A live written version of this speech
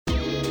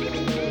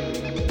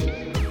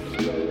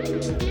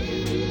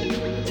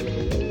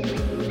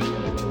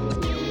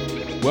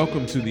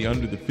Welcome to the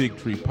Under the Fig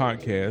Tree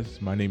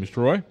podcast. My name is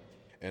Troy.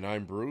 And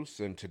I'm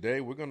Bruce, and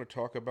today we're going to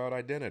talk about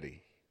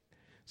identity.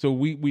 So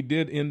we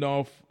did end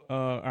off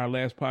our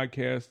last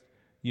podcast,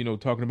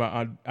 talking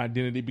about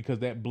identity because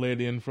that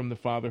bled in from the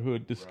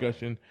fatherhood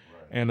discussion,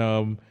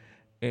 right.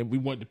 And we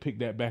wanted to pick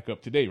that back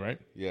up today, right?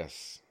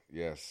 Yes,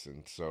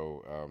 and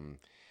so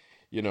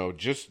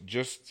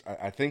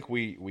I think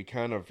we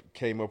kind of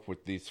came up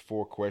with these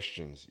four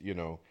questions.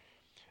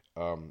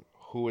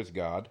 Who is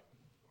God?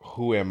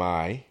 Who am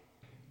I?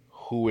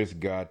 Who is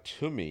God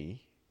to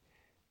me?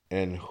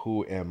 And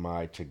who am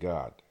I to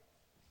God?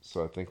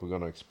 So I think we're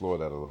going to explore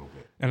that a little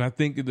bit. And I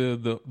think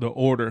the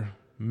order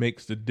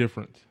makes the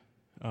difference.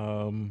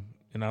 And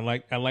I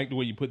like the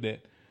way you put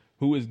that.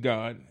 Who is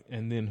God,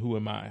 and then who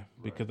am I?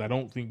 Because I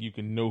don't think you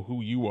can know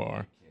who you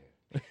are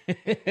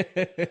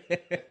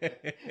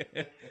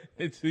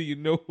until you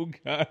know who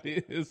God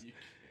is.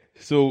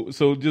 So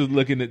just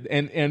looking at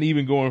and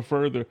even going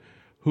further,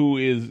 who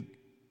is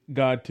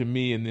God to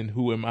me, and then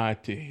who am I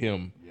to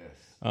Him? Yes.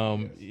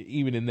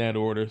 Even in that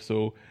order.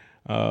 So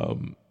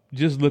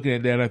just looking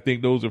at that, I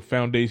think those are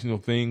foundational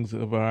things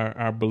of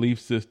our belief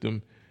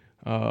system,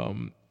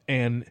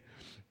 and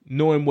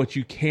knowing what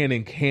you can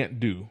and can't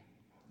do.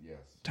 Yes.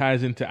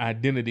 Ties into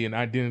identity, and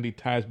identity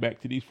ties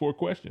back to these four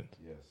questions.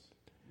 Yes.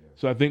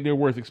 So I think they're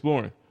worth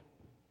exploring.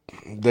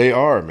 They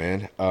are,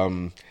 man.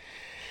 I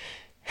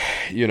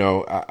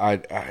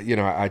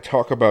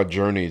talk about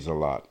journeys a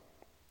lot.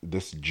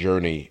 This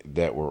journey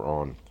that we're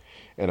on,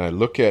 and I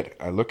look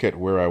at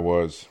where I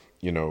was,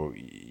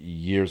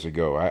 years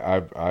ago.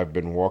 I've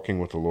been walking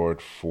with the Lord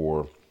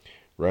for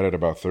right at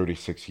about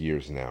 36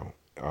 years now.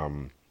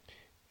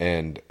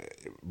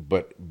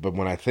 But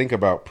when I think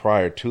about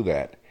prior to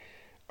that,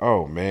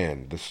 oh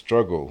man, the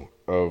struggle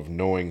of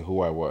knowing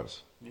who I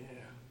was. Yeah.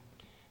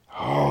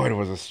 Oh, it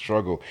was a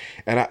struggle,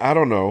 and I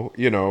don't know.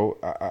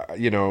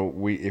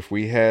 If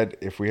we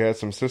had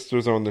some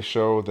sisters on the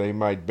show, they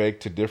might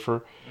beg to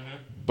differ,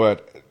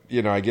 but.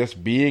 I guess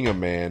being a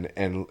man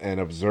and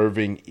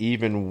observing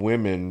even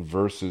women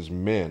versus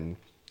men,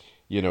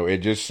 it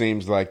just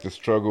seems like the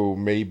struggle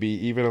may be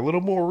even a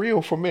little more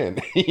real for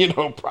men.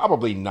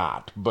 Probably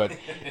not, but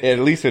at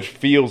least it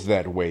feels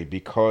that way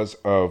because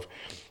of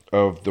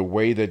the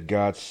way that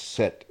God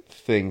set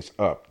things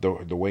up,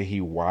 the way He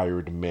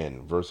wired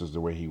men versus the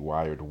way He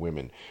wired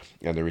women,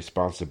 and the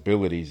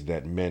responsibilities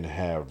that men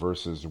have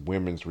versus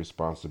women's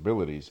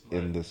responsibilities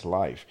in this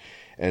life.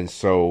 And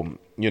so,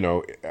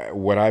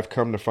 what I've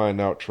come to find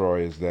out,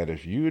 Troy, is that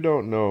if you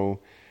don't know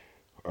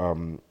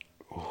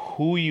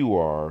who you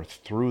are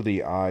through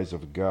the eyes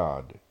of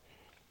God,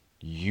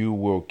 you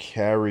will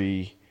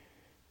carry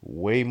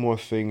way more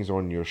things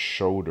on your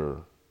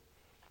shoulders,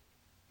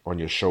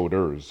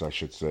 I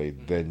should say,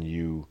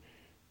 than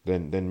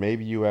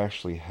maybe you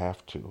actually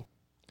have to.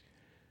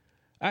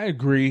 I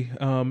agree,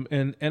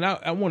 and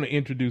I want to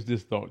introduce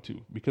this thought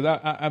too, because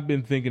I've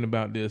been thinking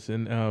about this,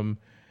 and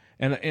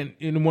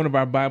in one of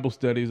our Bible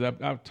studies,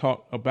 I've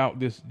talked about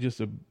this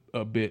just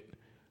a bit.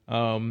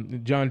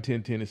 John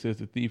 10:10, it says,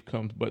 "The thief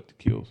comes but to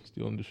kill,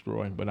 steal, and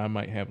destroy, but I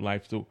might have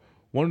life." So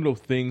one of those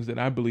things that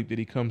I believe that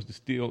he comes to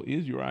steal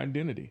is your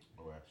identity.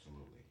 Oh,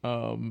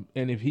 absolutely.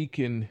 And if he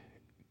can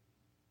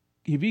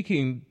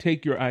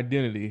take your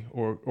identity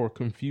or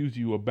confuse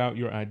you about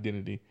your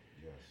identity,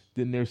 yes,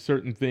 then there's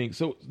certain things.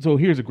 So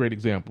here's a great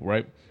example,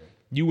 right? Okay.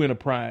 You win a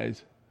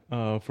prize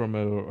from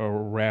a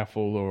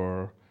raffle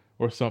or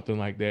something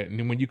like that. And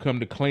then when you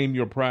come to claim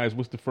your prize,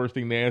 what's the first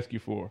thing they ask you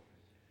for?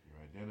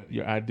 Your identity.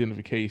 Your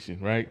identification,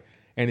 right?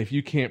 And if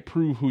you can't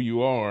prove who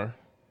you are,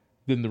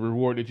 then the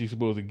reward that you're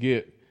supposed to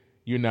get,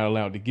 you're not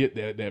allowed to get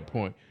that at that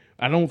point.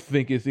 I don't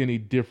think it's any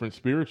different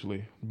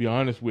spiritually, to be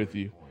honest with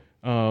you.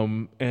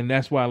 And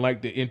that's why I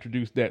like to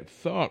introduce that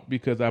thought,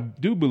 because I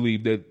do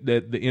believe that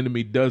the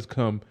enemy does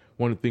come,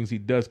 one of the things he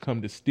does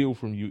come to steal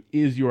from you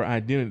is your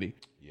identity.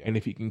 Yeah. And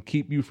if he can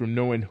keep you from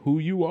knowing who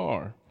you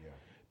are,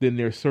 then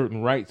there's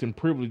certain rights and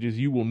privileges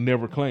you will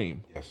never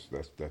claim. Yes,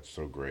 that's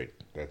so great.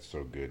 That's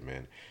so good,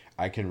 man.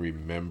 I can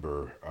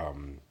remember,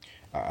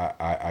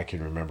 I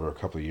can remember a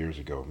couple of years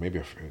ago, maybe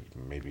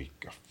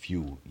a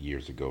few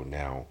years ago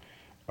now.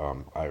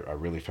 I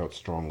really felt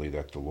strongly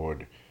that the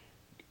Lord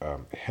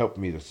helped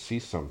me to see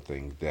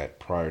something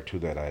that prior to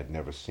that I had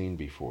never seen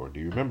before.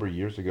 Do you remember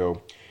years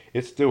ago?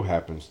 It still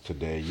happens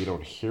today. You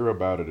don't hear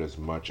about it as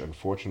much.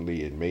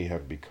 Unfortunately, it may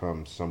have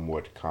become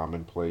somewhat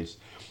commonplace.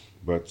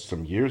 But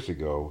some years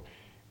ago,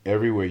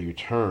 everywhere you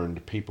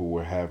turned, people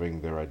were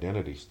having their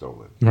identity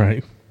stolen.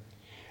 Right.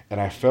 And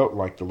I felt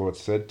like the Lord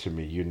said to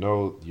me,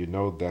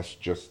 that's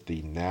just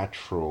the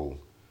natural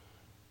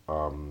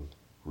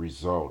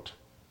result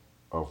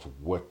of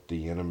what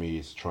the enemy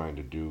is trying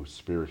to do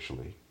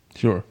spiritually.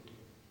 Sure.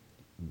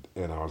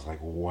 And I was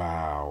like,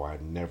 wow, I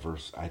never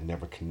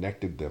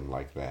connected them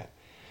like that.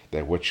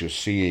 That what you're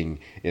seeing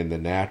in the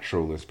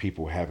natural is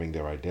people having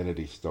their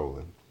identity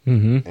stolen.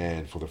 Mm-hmm.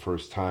 And for the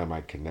first time, I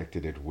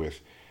connected it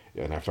with,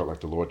 and I felt like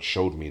the Lord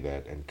showed me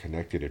that and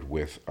connected it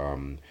with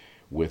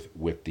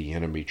the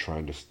enemy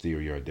trying to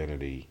steal your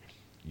identity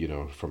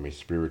from a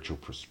spiritual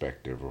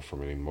perspective or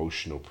from an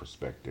emotional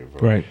perspective,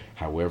 or Right.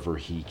 however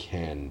he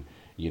can,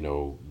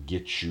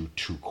 get you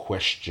to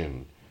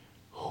question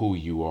who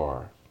you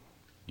are.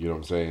 You know what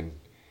I'm saying?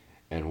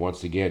 And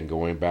once again,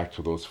 going back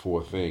to those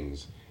four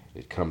things,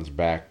 it comes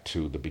back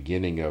to the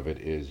beginning of it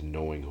is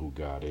knowing who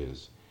God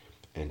is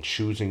and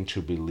choosing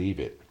to believe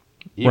it,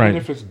 even Right.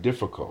 if it's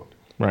difficult.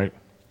 Right.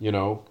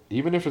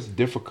 Even if it's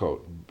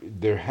difficult,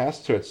 there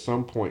has to at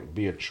some point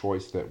be a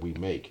choice that we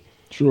make.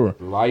 Sure.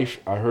 Life,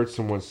 I heard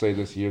someone say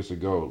this years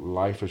ago,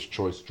 life is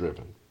choice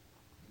driven.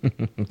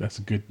 That's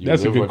a good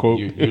You quote.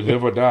 You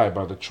live or die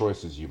by the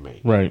choices you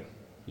make. Right.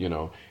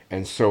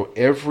 And so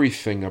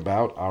everything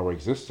about our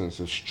existence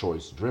is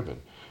choice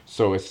driven.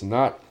 So it's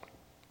not,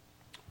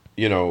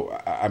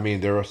 I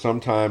mean, there are some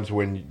times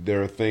when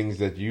there are things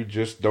that you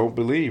just don't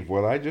believe.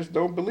 Well, I just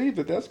don't believe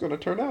that that's going to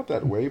turn out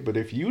that way. But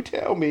if you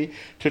tell me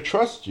to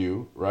trust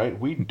you, right,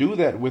 we do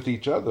that with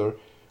each other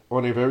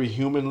on a very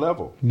human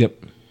level.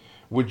 Yep.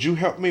 Would you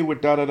help me with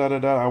da da da da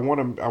da? I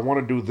want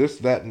to do this,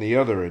 that, and the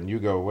other. And you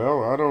go,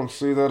 well, I don't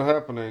see that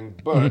happening.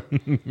 But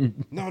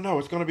no,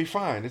 it's going to be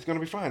fine. It's going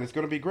to be fine. It's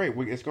going to be great.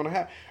 It's going to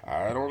happen.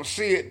 I don't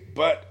see it,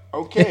 but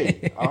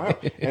okay. I'll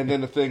help. And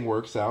then the thing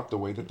works out the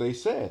way that they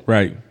said.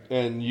 Right.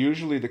 And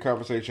usually the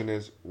conversation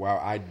is, wow,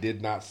 I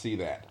did not see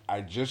that.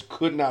 I just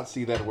could not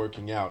see that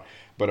working out.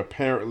 But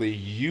apparently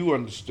you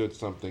understood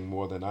something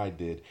more than I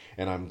did.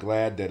 And I'm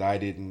glad that I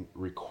didn't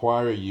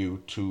require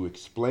you to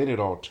explain it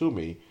all to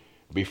me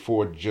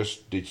before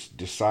just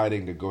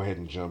deciding to go ahead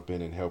and jump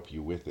in and help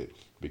you with it,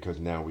 because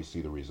now we see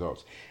the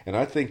results. And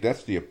I think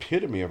that's the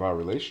epitome of our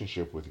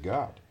relationship with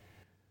God.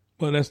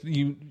 Well, that's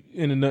you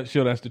in a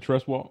nutshell. That's the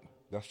trust walk.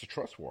 That's the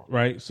trust walk.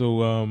 Right.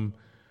 So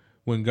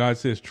when God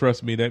says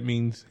trust me, that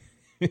means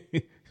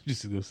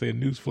just to say a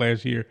news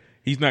flash here.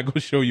 He's not going to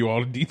show you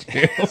all the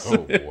details. Oh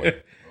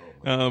boy.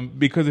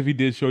 Because if he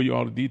did show you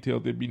all the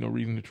details, there'd be no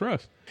reason to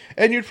trust.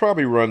 And you'd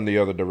probably run the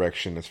other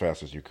direction as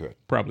fast as you could.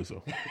 Probably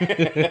so.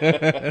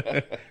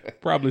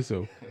 Probably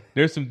so.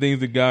 There's some things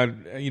that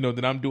God,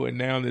 that I'm doing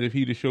now that if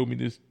he'd have showed me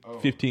this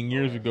 15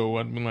 years ago,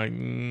 I'd be like,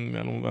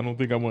 I don't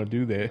think I want to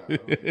do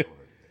that.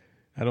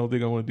 I don't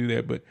think I want to do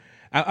that. But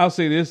I'll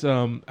say this: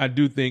 I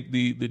do think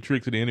the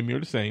tricks of the enemy are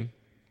the same.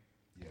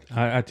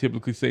 I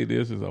typically say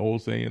this as an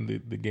old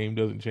saying: the game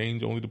doesn't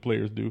change, only the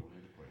players do.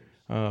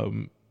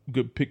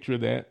 Good picture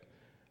of that.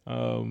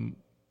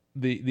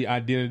 The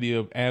identity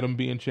of Adam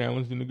being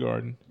challenged in the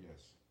garden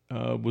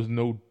was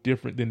no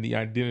different than the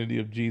identity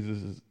of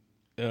Jesus.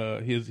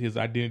 His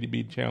identity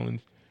being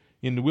challenged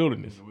in the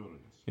wilderness.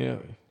 Yeah.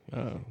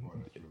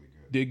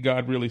 Did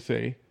God really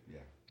say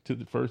to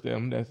the first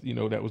Adam?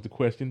 That was the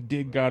question.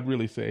 Did God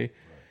really say? Right.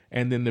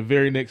 And then the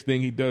very next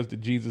thing he does to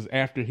Jesus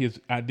after his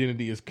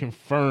identity is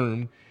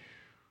confirmed,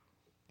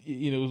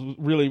 it was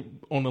really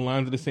on the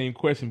lines of the same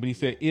question. But he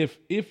said, if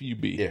you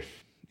be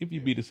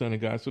the Son of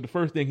God. So the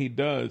first thing he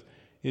does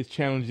is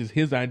challenges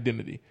his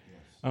identity.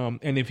 Yes.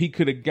 And if he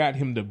could have got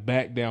him to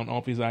back down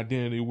off his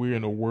identity, we're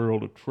in a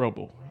world of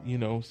trouble,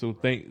 So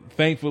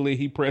thankfully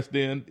he pressed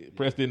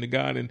into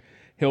God and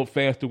held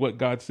fast to what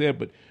God said.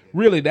 But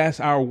really,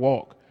 that's our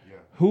walk. Yeah.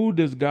 Who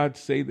does God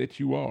say that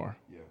you are?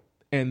 Yeah.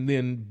 And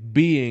then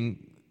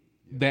being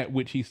that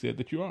which he said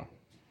that you are.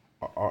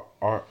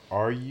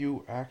 Are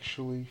you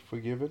actually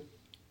forgiven?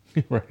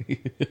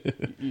 Right.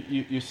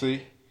 You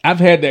see? I've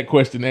had that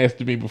question asked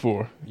to me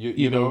before.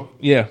 You know?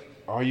 Yeah.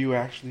 Are you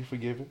actually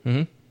forgiven?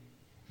 Mm-hmm.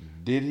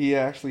 Did he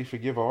actually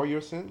forgive all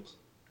your sins?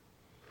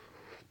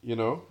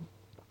 Yeah.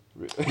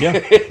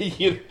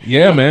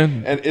 Yeah,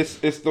 man. And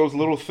it's those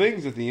little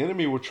things that the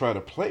enemy will try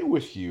to play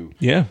with you.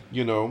 Yeah.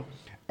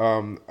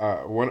 An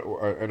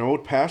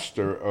old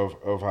pastor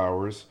of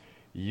ours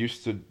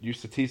used to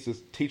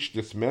teach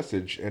this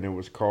message, and it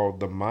was called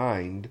 "The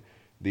Mind,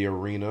 the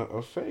Arena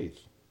of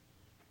Faith."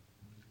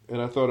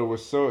 And I thought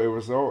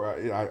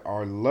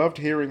I loved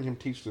hearing him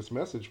teach this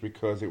message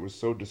because it was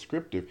so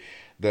descriptive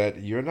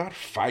that you're not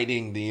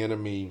fighting the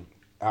enemy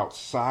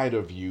outside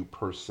of you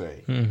per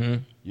se.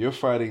 Mm-hmm. You're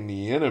fighting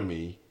the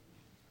enemy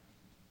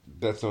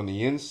that's on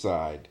the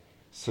inside,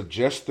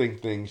 suggesting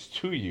things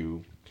to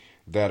you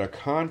that are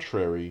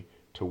contrary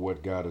to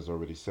what God has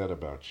already said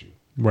about you.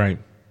 Right.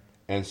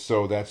 And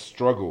so that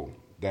struggle,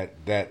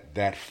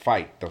 that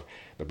fight,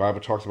 the Bible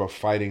talks about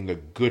fighting the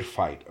good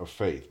fight of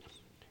faith.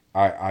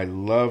 I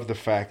love the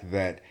fact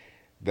that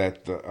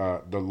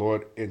the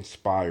Lord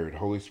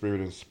Holy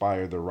Spirit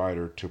inspired the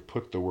writer to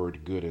put the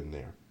word good in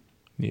there.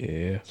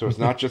 Yeah. So it's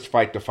not just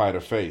fight the fight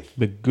of faith.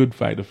 The good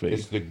fight of faith.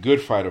 It's the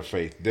good fight of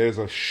faith. There's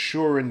a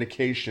sure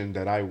indication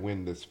that I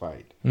win this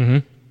fight.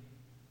 Mm-hmm.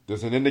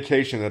 There's an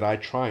indication that I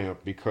triumph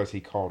because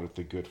he called it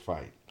the good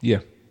fight.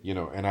 Yeah.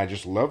 And I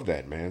just love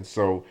that, man.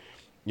 So,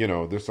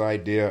 this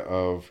idea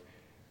of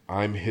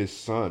I'm his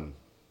son,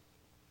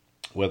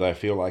 whether I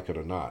feel like it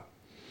or not,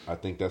 I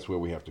think that's where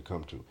we have to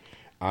come to.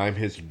 I'm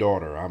his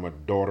daughter. I'm a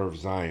daughter of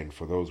Zion.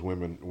 For those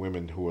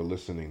women who are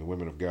listening, the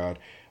women of God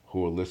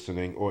who are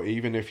listening, or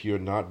even if you're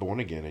not born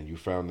again and you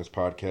found this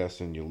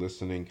podcast and you're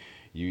listening,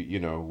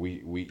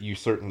 you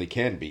certainly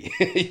can be.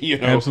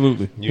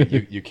 Absolutely.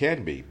 you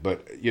can be.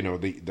 But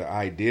the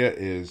idea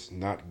is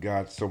not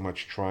God so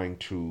much trying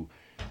to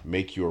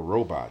make you a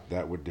robot.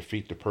 That would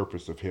defeat the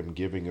purpose of him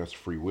giving us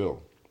free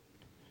will.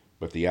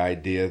 But the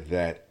idea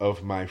that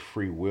of my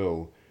free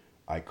will,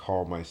 I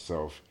call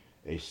myself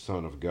a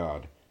son of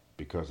God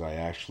because I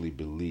actually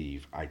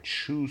believe, I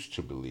choose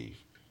to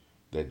believe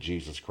that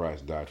Jesus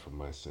Christ died for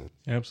my sins.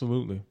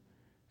 Absolutely.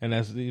 And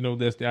that's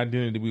the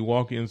identity we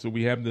walk in. So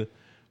we have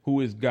who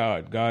is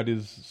God? God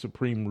is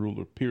supreme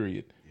ruler,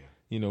 period.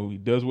 Yeah. He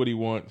does what he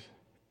wants.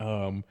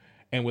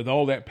 And with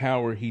all that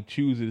power, he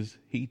chooses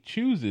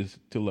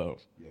to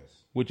love. Yes.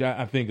 Which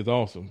I think is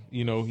awesome.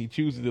 He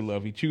chooses to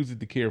love. He chooses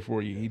to care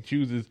for you. Yes. He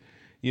chooses,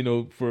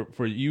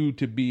 for you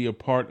to be a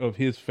part of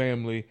his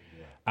family.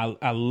 Yeah.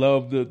 I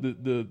love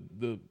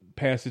the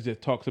passage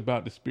that talks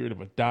about the spirit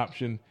of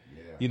adoption.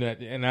 Yeah.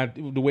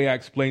 And the way I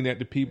explain that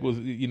to people is,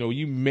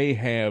 you may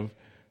have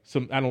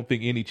some, I don't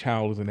think any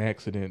child is an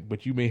accident,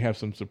 but you may have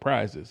some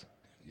surprises,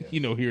 yes.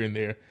 Here and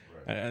there.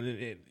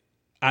 Right.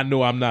 I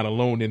know I'm not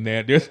alone in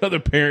that. There's other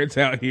parents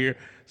out here.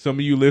 Some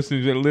of you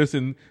listeners that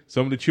listen,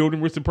 some of the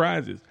children were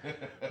surprises.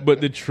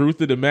 But the truth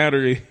of the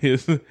matter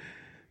is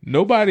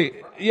nobody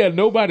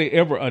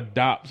ever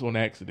adopts on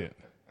accident.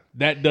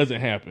 That doesn't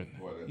happen,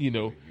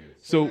 Boy,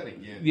 So,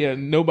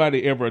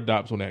 nobody ever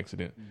adopts on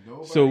accident.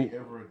 Nobody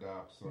ever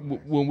adopts on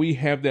accident. When we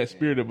have that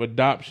spirit of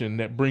adoption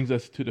that brings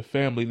us to the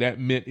family, that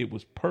meant it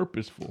was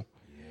purposeful.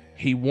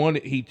 Yeah.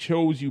 He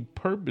chose you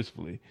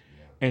purposefully.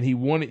 And he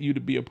wanted you to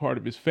be a part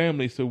of his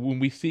family. So when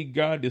we see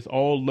God, this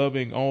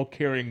all-loving,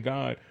 all-caring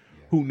God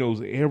who knows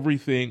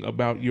everything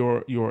about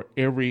your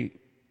every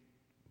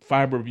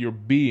fiber of your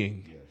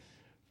being,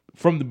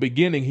 from the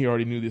beginning, he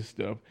already knew this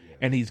stuff.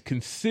 And he's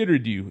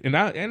considered you. And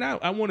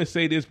I want to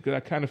say this because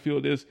I kind of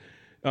feel this.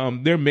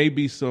 There may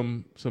be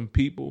some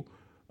people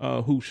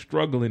who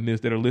struggle in this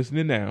that are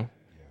listening now,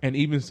 and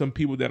even some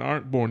people that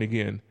aren't born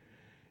again.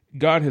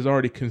 God has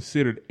already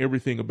considered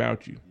everything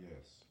about you.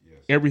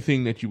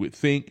 Everything that you would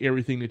think,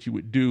 everything that you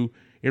would do,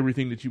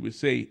 everything that you would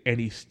say, and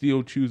he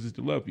still chooses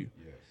to love you.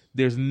 Yes.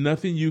 There's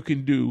nothing you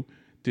can do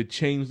to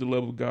change the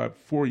love of God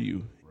for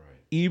you, right.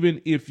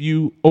 Even if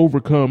you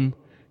overcome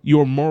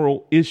your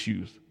moral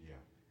issues. Yeah.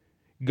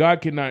 God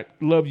cannot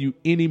love you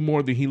any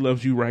more than he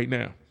loves you right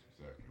now.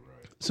 That's exactly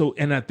right. So,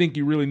 and I think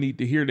you really need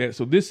to hear that.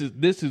 So this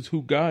is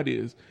who God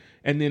is.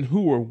 And then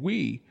who are we?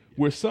 Yeah.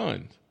 We're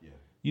sons,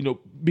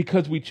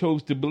 because we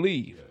chose to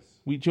believe. Yes.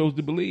 We chose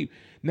to believe.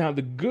 Now,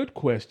 the good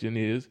question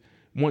is,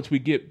 once we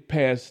get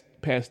past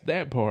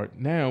that part,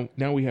 now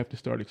we have to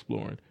start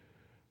exploring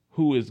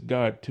who is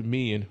God to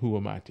me and who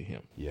am I to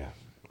him? Yeah.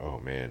 Oh,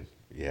 man.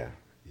 Yeah.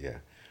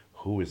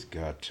 Who is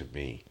God to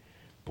me?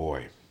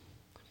 Boy.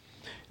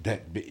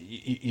 That,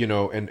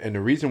 and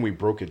the reason we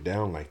broke it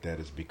down like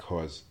that is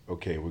because,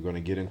 okay, we're going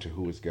to get into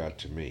who is God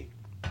to me.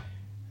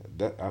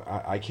 That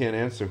I can't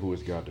answer who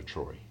is God to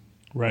Troy.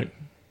 Right.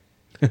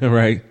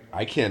 Right.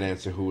 I can't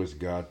answer who is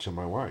God to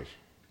my wife.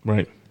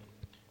 Right.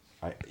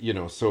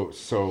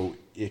 So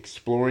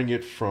exploring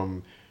it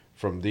from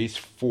these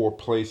four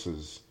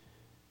places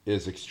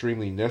is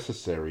extremely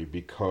necessary,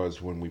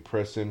 because when we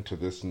press into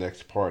this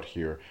next part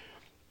here,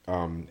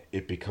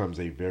 it becomes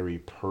a very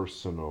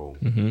personal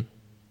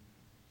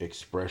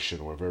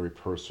expression or a very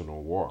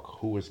personal walk.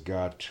 Who is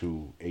God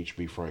to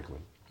H.B.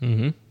 Franklin?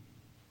 Mm-hmm.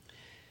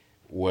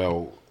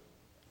 Well,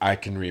 I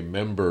can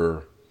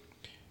remember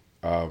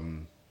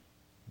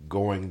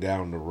going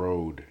down the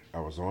road. I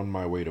was on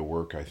my way to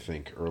work, I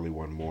think, early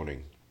one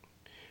morning,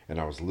 and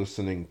I was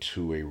listening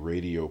to a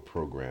radio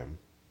program.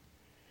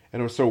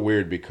 And it was so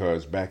weird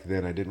because back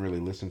then I didn't really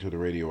listen to the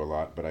radio a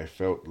lot, but I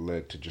felt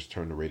led to just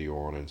turn the radio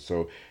on. And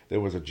so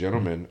there was a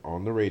gentleman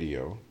on the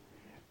radio,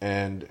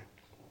 and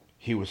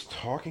he was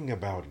talking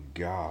about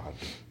God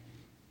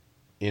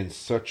in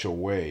such a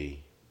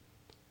way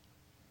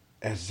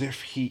as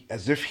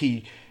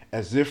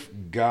if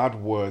God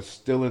was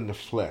still in the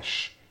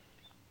flesh,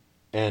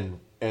 and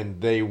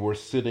they were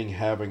sitting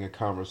having a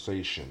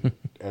conversation,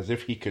 as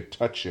if he could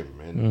touch him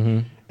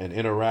and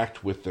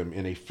interact with them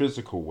in a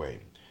physical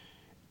way.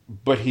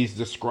 But he's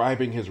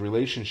describing his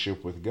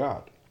relationship with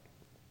God.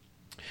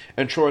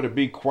 And Troy, to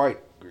be quite,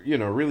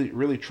 really,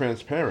 really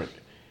transparent,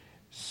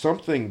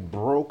 something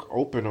broke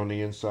open on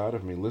the inside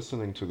of me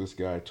listening to this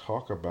guy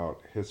talk about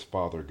his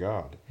Father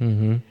God.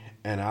 Mm-hmm.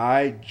 And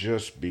I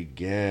just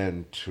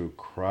began to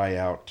cry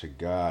out to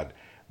God,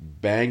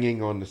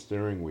 banging on the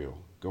steering wheel,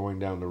 going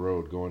down the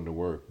road, going to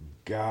work.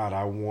 God,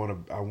 I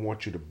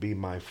want you to be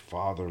my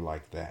Father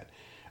like that.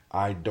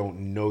 I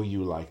don't know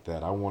you like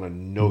that. I want to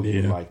know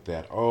you like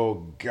that.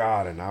 Oh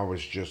God. And I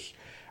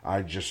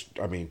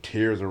mean,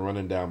 tears are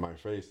running down my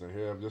face. And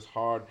here I'm just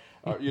hard,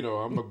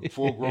 I'm a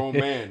full grown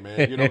man,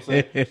 you know what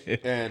I'm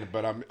saying?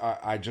 But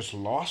I just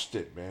lost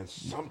it, man.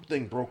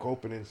 Something broke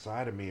open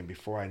inside of me. And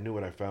before I knew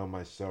it, I found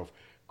myself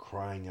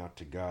crying out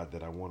to God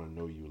that I want to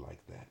know you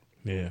like that.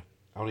 Yeah.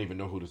 I don't even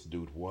know who this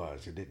dude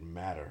was. It didn't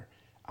matter.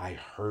 I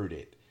heard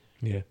it.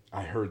 Yeah.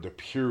 I heard the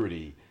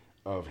purity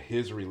of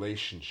his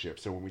relationship.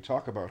 So when we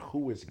talk about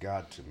who is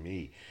God to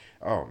me,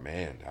 oh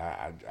man,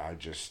 I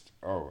just,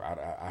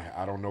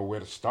 I don't know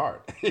where to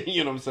start.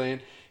 You know what I'm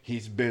saying?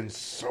 He's been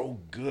so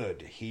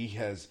good. He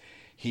has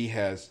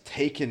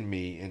taken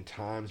me in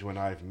times when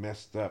I've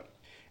messed up,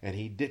 and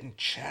he didn't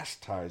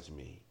chastise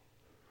me.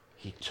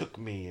 He took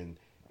me and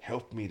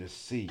helped me to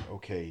see,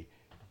 okay,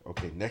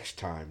 next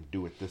time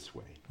do it this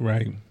way.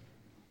 Right.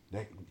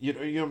 You know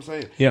what I'm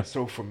saying? Yeah.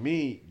 So for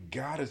me,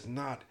 God is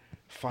not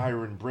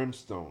fire and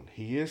brimstone.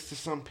 He is to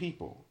some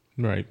people.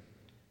 Right.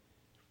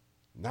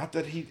 Not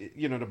that he,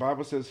 the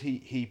Bible says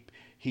he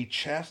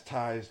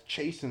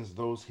chastens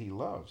those he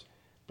loves.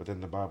 But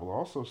then the Bible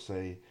also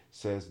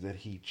says that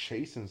he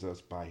chastens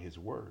us by his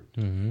word.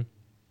 Mm-hmm.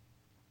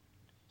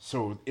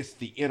 So it's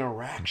the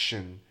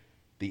interaction,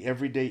 the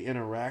everyday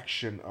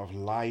interaction of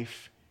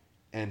life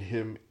and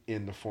him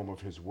in the form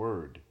of his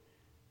word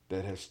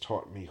that has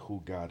taught me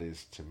who God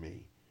is to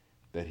me.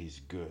 That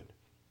he's good,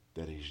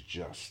 that he's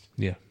just,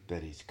 Yeah,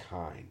 that he's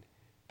kind,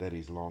 that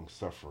he's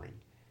long-suffering,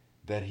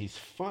 that he's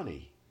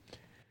funny.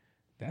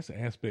 that's an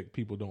aspect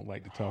people don't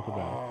like to talk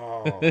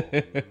about. Oh,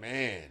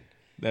 man.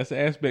 That's an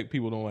aspect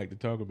people don't like to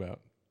talk about.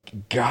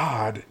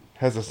 God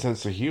has a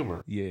sense of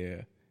humor.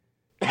 Yeah.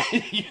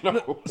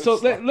 So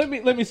let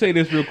me say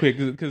this real quick,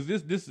 because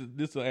this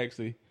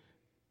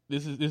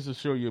will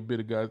show you a bit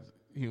of God's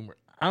humor.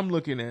 I'm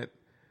looking at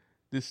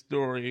this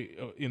story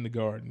in the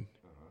garden,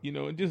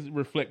 and just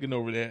reflecting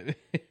over that,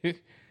 and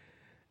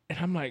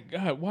I'm like,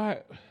 God,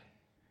 why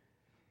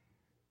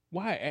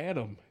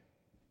Adam?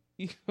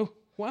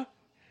 Why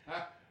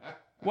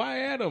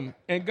Adam?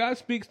 And God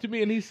speaks to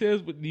me and he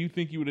says, "But do you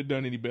think you would have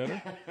done any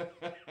better?"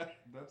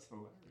 That's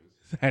hilarious.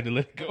 I had to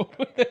let it go.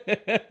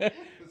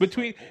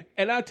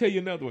 And I'll tell you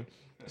another one.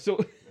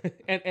 So,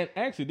 and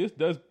actually, this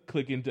does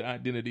click into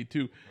identity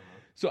too.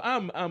 So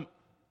I'm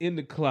in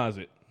the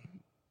closet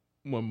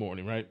one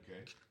morning, right?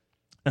 Okay.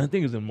 I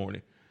think it was in the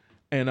morning,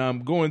 and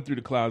I'm going through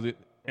the closet,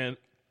 and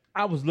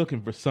I was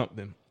looking for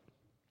something,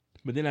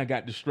 but then I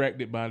got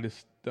distracted by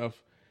this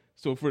stuff.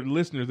 So for the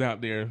listeners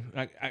out there,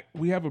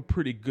 we have a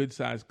pretty good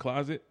sized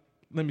closet.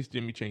 Let me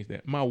change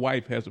that. My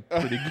wife has a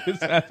pretty good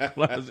sized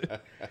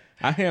closet.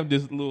 I have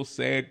this little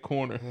sad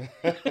corner,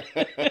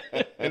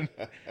 and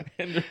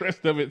the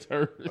rest of it's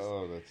hers.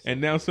 Oh, that's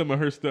and now some of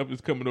her stuff is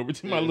coming over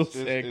to my little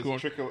sad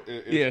corner.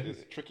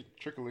 It's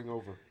trickling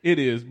over. It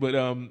is, but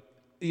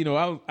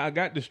I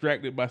got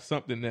distracted by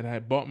something that I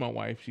had bought my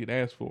wife. She'd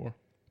asked for.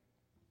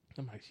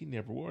 I'm like, she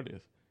never wore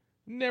this.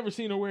 Never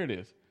seen her wear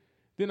this.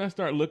 Then I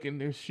start looking.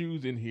 There's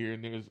shoes in here,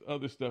 and there's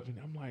other stuff, and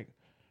I'm like,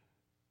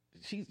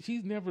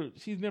 she's never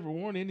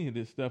worn any of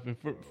this stuff. And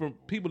for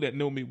people that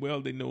know me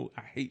well, they know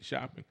I hate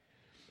shopping.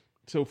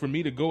 So for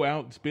me to go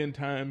out and spend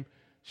time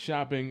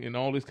shopping and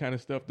all this kind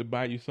of stuff to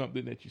buy you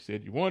something that you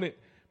said you wanted,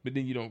 but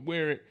then you don't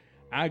wear it,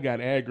 I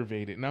got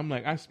aggravated, and I'm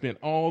like, I spent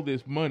all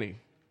this money,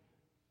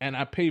 and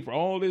I paid for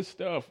all this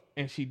stuff,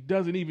 and she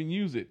doesn't even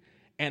use it,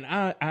 and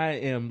I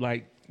am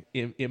like.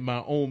 In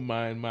my own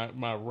mind,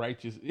 my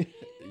righteous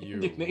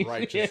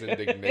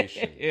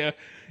indignation. Yeah,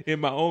 in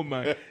my own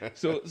mind.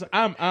 So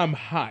I'm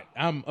hot.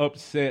 I'm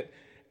upset.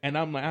 And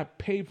I'm like, I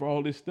paid for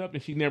all this stuff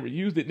and she never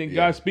used it. And then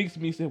God speaks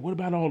to me and said, what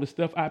about all the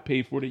stuff I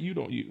paid for that you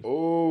don't use?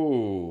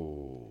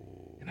 Oh.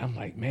 And I'm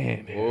like,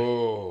 man,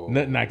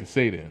 nothing I can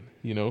say then,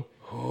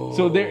 Oh.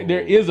 So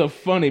there is a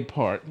funny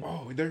part.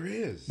 Oh, there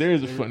is. There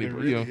is a funny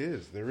part.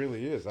 There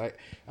really is. I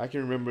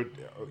can remember,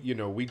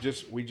 we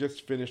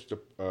just finished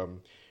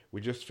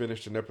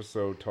an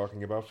episode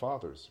talking about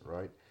fathers,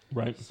 right?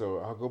 Right. So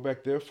I'll go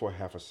back there for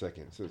half a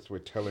second since we're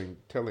telling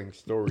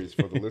stories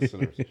for the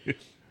listeners.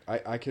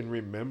 I can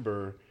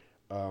remember,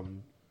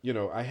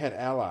 I had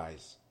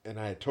allies, and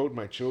I had told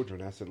my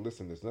children, I said,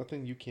 listen, there's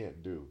nothing you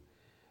can't do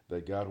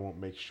that God won't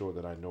make sure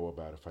that I know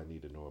about if I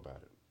need to know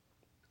about it.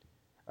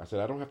 I said,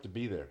 I don't have to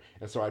be there.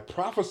 And so I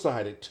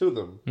prophesied it to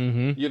them,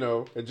 and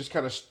just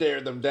kind of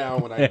stared them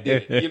down when I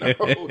did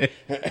it,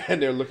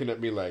 and they're looking at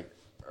me like,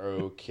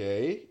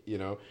 okay,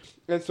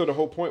 and so the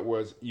whole point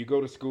was, you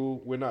go to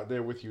school, we're not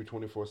there with you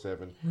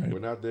 24/7. Right. We're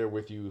not there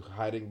with you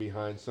hiding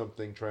behind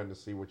something, trying to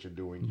see what you're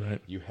doing.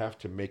 Right. You have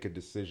to make a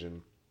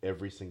decision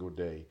every single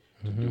day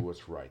to do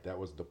what's right. That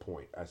was the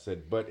point. I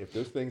said, but if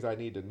there's things I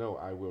need to know,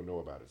 I will know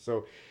about it.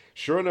 So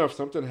sure enough,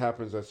 something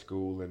happens at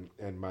school,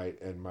 and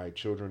my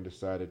children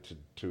decided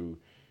to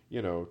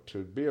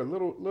be a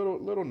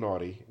little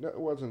naughty. It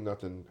wasn't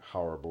nothing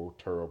horrible,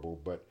 terrible,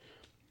 but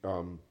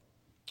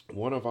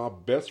one of our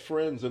best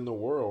friends in the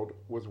world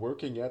was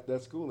working at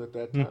that school at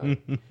that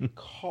time.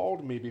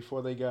 Called me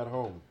before they got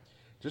home.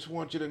 Just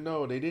want you to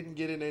know they didn't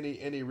get in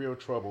any real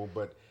trouble,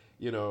 but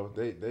they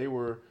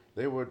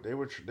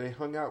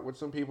hung out with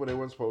some people they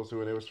weren't supposed to,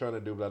 and they was trying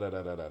to do blah blah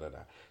blah blah blah blah.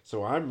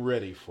 So I'm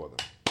ready for them.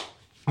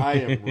 I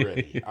am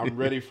ready. I'm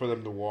ready for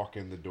them to walk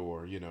in the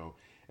door,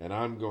 and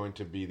I'm going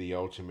to be the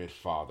ultimate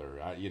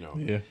father.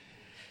 Yeah.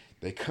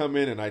 They come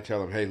in and I tell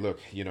them, hey,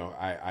 look,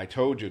 I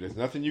told you there's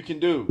nothing you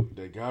can do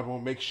that God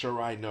won't make sure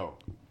I know.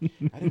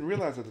 I didn't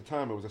realize at the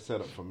time it was a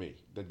setup for me,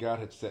 that God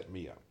had set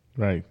me up.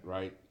 Right.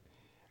 Right.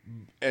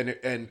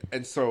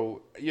 And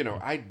so, you know,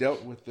 I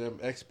dealt with them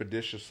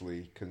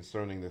expeditiously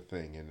concerning the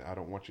thing, and I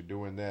don't want you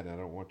doing that, and I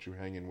don't want you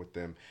hanging with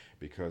them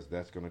because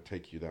that's going to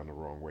take you down the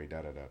wrong way.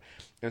 Da da da.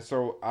 And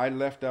so I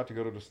left out to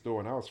go to the store,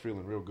 and I was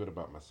feeling real good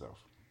about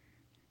myself.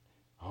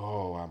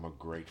 Oh, I'm a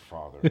great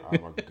father.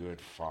 I'm a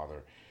good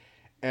father.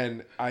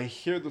 And I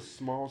hear the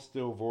small,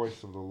 still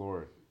voice of the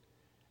Lord,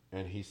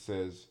 and He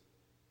says,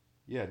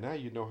 "Yeah, now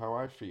you know how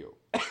I feel."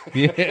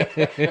 Yeah.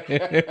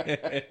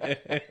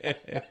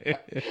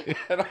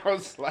 And I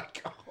was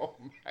like, "Oh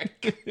my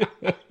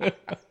God.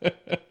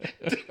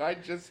 Did I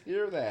just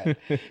hear that?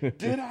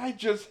 Did I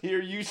just hear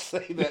you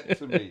say that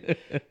to me?"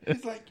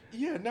 He's like,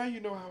 "Yeah, now you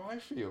know how I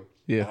feel."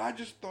 Yeah. And I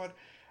just thought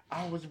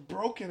I was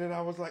broken, and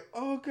I was like,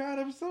 "Oh God,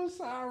 I'm so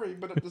sorry."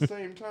 But at the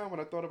same time, when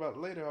I thought about it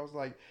later, I was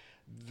like,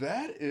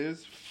 that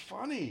is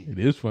funny It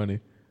is funny.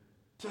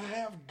 to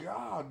have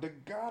God, the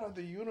God of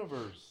the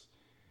universe,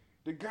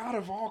 the God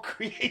of all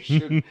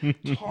creation,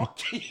 talk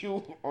to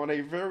you on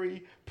a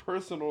very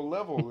personal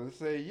level and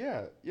say,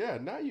 yeah,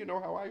 now you know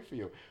how I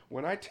feel.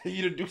 When I tell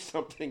you to do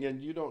something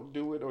and you don't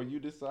do it, or you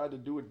decide to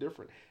do it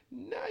different,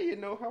 now you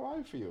know how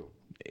I feel.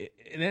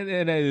 And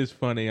that is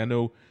funny. I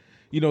know,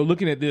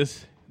 looking at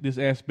this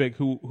aspect,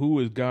 who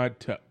is God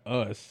to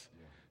us?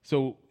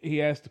 So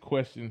he asked the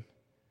question,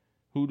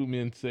 who do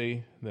men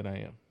say that I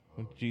am?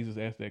 When Jesus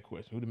asked that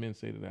question, who do men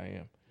say that I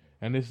am?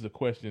 And this is a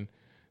question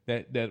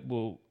that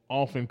will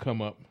often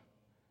come up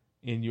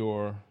in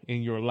your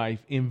life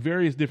in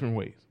various different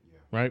ways,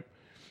 right?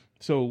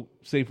 So,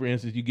 say for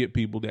instance, you get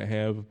people that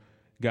have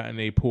gotten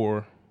a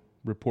poor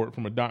report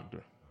from a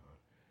doctor.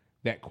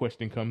 That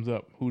question comes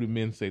up: who do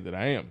men say that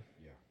I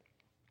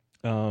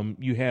am?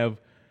 You have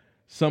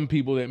some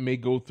people that may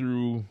go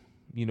through,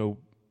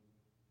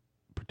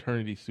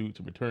 paternity suits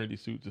or maternity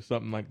suits or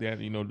something like that.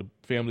 The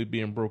family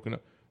being broken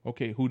up.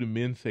 Okay, who do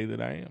men say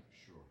that I am?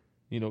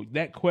 Sure.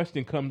 That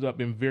question comes up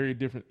in very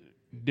different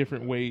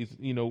ways.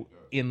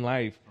 In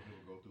life. Some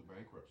people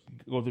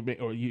go through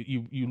bankruptcy. Or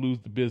you lose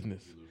the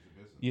business.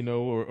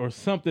 Or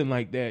something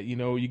like that.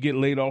 You get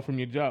laid off from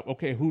your job.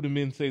 Okay, who do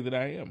men say that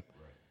I am?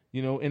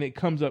 Right. And it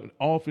comes up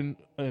often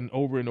and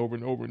over and over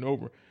and over and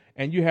over.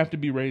 And you have to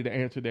be ready to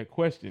answer that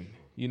question.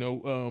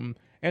 And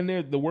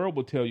the world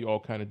will tell you all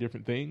kind of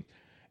different things.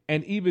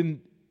 And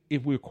even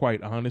if we're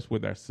quite honest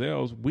with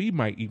ourselves, we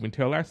might even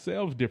tell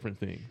ourselves different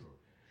things.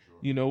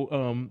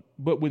 Sure.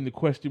 But when the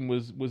question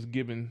was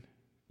given,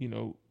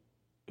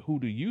 who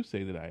do you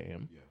say that I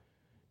am?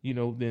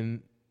 Yeah.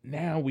 Then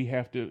now we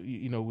have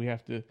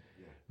to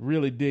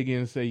really dig in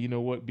and say, you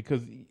know what?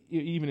 Because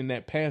even in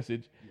that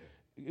passage,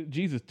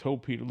 Jesus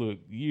told Peter, "Look,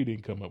 you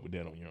didn't come up with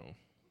that on your own.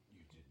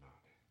 You did not.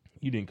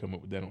 You didn't come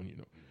up with that on your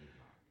own. You did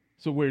not.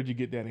 So where did you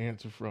get that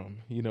answer from?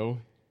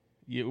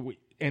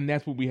 And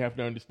that's what we have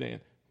to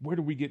understand. Where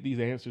do we get these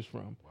answers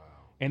from? Wow.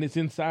 And it's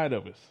inside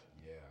of us.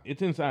 Yeah.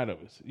 It's inside of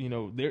us.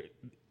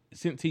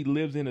 Since He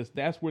lives in us,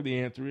 that's where the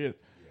answer is.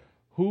 Yeah.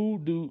 Who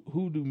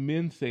do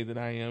men say that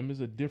I am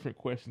is a different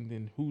question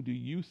than who do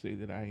you say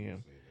that I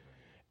am?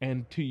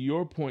 And to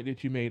your point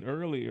that you made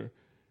earlier,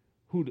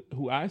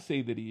 who I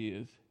say that He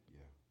is,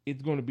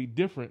 it's going to be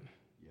different.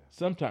 Yeah.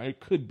 Sometimes it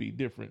could be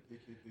different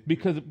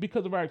because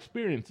of our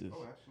experiences.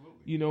 Oh,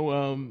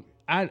 absolutely.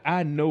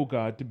 I know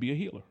God to be a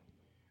healer.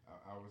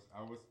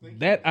 I was thinking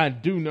that I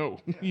do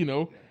know.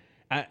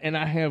 And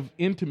I have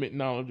intimate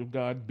knowledge of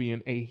God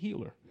being a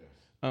healer.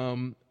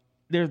 Yes.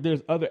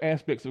 There's other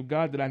aspects of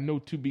God that I know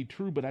to be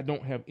true, but I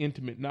don't have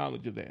intimate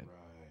knowledge of that.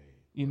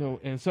 Right.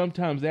 And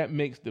sometimes that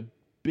makes the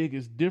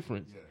biggest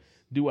difference. Yes.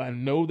 Do I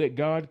know that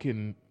God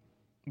can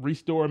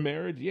restore a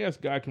marriage? Yes,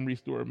 God can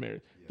restore a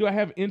marriage. Yeah. Do I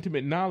have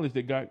intimate knowledge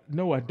that God?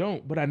 No, I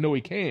don't, but I know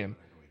He can.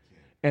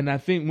 And I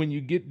think when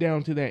you get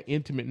down to that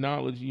intimate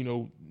knowledge,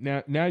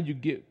 now you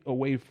get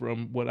away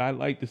from what I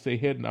like to say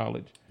head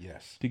knowledge,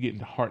 to get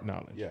into heart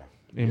knowledge. Yeah.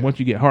 And once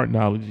you get heart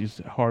knowledge, it's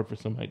hard for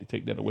somebody to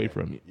take that away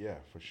from you. Yeah,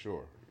 for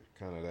sure.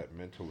 Kind of that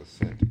mental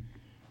assent,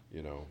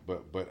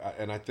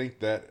 and I think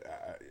that,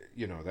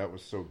 that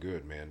was so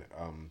good, man.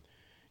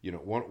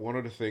 One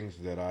of the things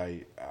that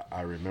I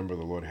remember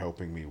the Lord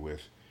helping me with,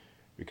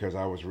 because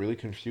I was really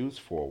confused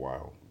for a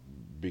while,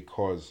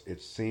 because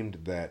it seemed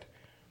that,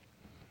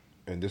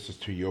 and this is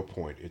to your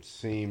point,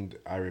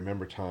 I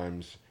remember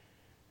times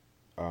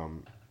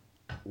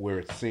where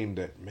it seemed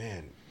that,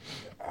 man,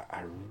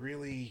 I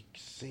really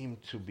seem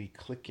to be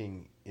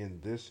clicking in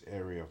this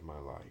area of my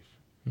life.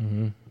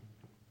 Mm-hmm.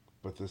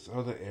 But this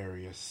other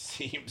area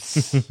seems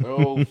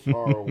so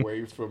far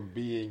away from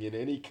being in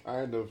any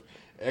kind of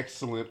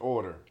excellent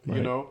order,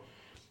 right.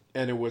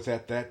 And it was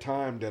at that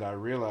time that I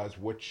realized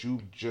what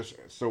you just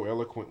so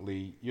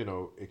eloquently,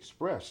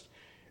 expressed,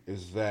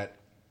 is that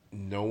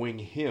knowing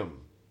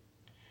him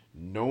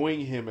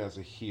as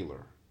a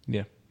healer,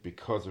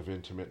 because of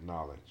intimate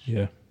knowledge,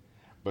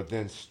 but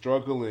then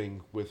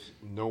struggling with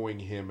knowing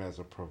him as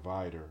a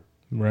provider,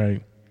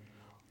 right?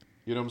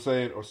 You know what I'm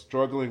saying? Or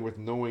struggling with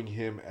knowing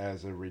him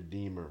as a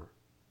redeemer,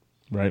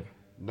 right?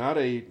 Not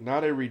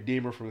a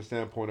redeemer from the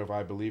standpoint of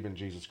I believe in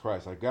Jesus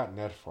Christ. I've gotten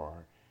that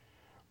far,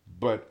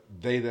 but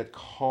they that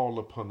call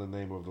upon the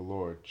name of the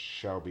Lord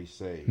shall be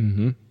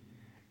saved.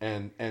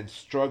 And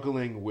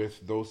struggling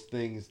with those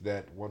things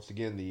that, once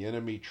again, the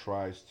enemy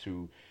tries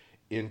to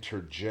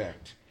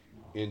interject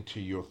into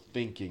your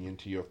thinking,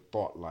 into your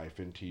thought life,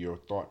 into your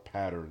thought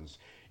patterns,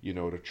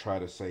 to try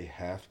to say,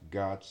 hath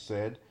God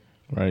said?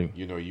 Right.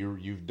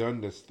 You've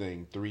done this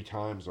thing 3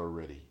 times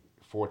already,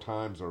 4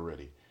 times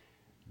already.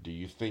 Do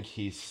you think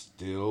he's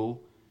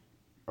still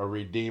a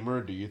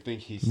redeemer? Do you think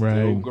he's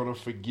still going to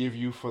forgive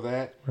you for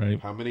that? Right.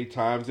 How many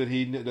times does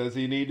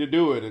he need to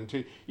do it?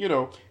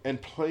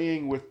 And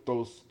playing with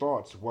those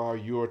thoughts while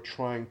you're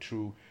trying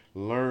to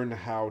learn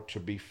how to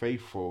be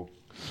faithful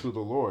to the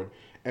Lord.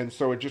 And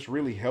so it just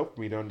really helped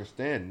me to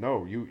understand,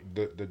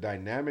 the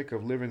dynamic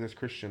of living this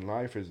Christian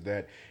life is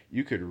that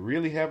you could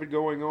really have it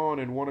going on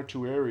in 1 or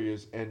 2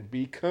 areas and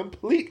be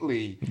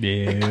completely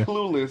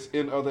clueless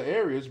in other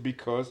areas,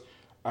 because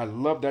I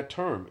love that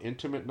term,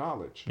 intimate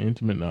knowledge.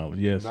 Intimate knowledge,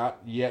 yes. Not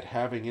yet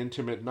having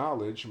intimate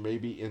knowledge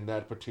maybe in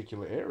that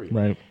particular area.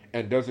 Right.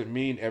 And does it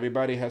mean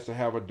everybody has to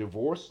have a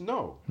divorce?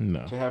 No.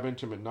 To have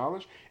intimate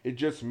knowledge. It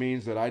just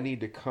means that I need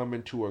to come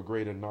into a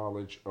greater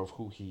knowledge of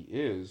who he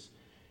is,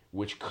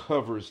 which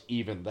covers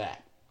even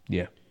that.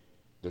 Yeah.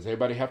 Does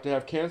everybody have to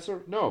have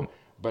cancer? No.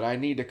 But I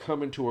need to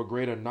come into a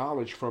greater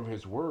knowledge from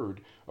his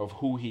word of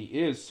who he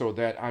is, so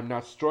that I'm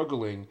not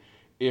struggling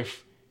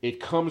if it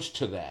comes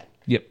to that.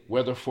 Yep.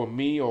 Whether for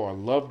me or a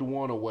loved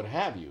one or what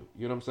have you.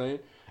 You know what I'm saying?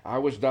 I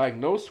was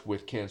diagnosed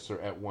with cancer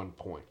at one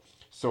point.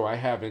 So I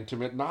have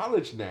intimate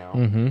knowledge now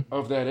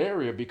of that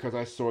area because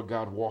I saw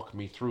God walk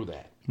me through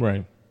that.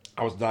 Right.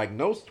 I was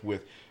diagnosed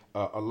with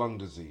a lung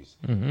disease.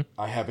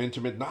 I have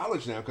intimate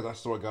knowledge now because I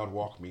saw God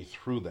walk me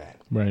through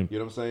that. Right. You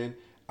know what I'm saying?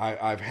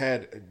 I've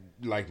had,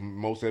 like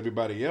most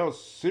everybody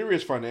else,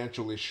 serious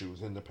financial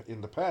issues in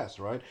the past,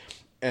 right?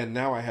 And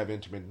now I have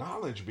intimate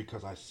knowledge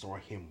because I saw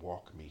him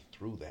walk me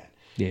through that.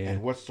 Yeah.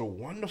 And what's so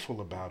wonderful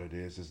about it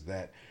is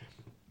that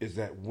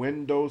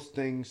when those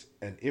things,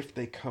 and if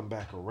they come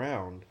back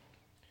around,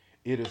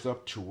 it is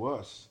up to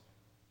us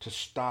to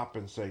stop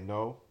and say,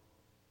 no.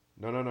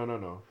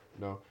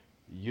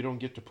 You don't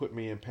get to put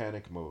me in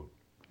panic mode.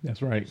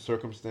 That's right.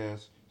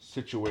 Circumstance,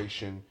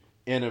 situation,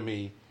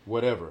 enemy,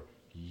 whatever.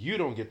 You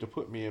don't get to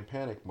put me in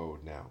panic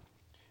mode now.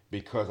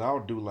 Because I'll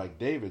do like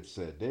David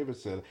said. David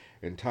said,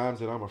 in times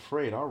that I'm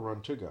afraid, I'll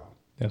run to God.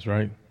 That's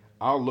right.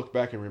 I'll look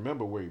back and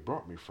remember where he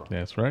brought me from.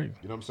 That's right.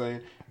 You know what I'm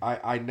saying?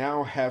 I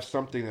now have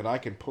something that I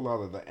can pull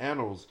out of the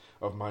annals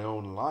of my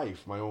own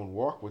life, my own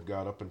walk with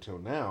God up until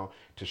now,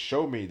 to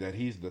show me that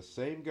he's the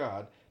same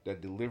God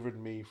that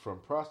delivered me from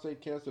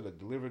prostate cancer, that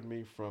delivered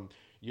me from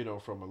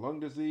a lung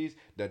disease,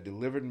 that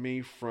delivered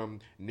me from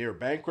near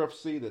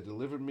bankruptcy, that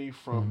delivered me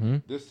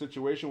from this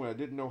situation where I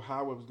didn't know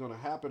how it was going to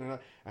happen.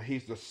 And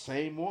he's the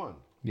same one.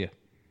 Yeah.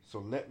 So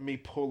let me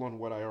pull on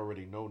what I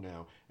already know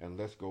now, and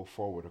let's go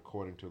forward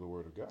according to the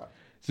word of God.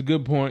 It's a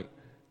good point.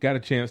 Got a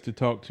chance to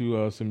talk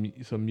to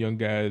some young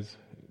guys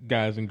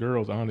and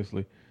girls,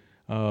 honestly.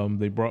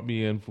 They brought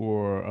me in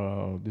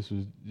for this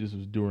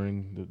was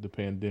during the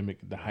pandemic,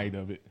 the height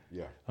of it.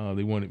 Yeah.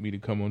 They wanted me to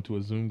come onto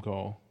a Zoom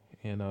call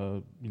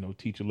and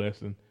teach a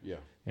lesson. Yeah.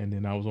 And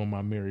then I was on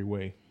my merry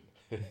way.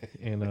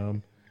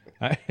 And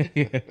I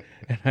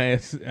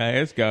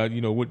asked God,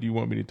 what do you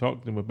want me to talk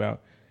to them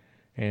about?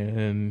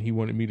 And he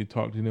wanted me to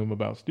talk to them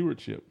about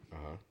stewardship,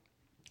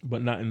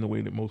 but not in the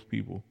way that most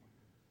people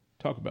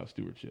talk about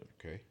stewardship.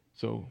 Okay.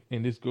 So,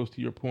 and this goes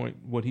to your point,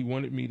 what he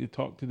wanted me to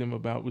talk to them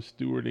about was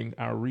stewarding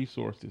our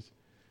resources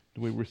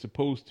the way we're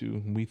supposed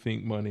to. We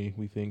think money,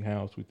 we think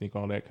house, we think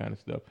all that kind of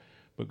stuff.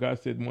 But God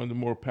said one of the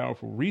more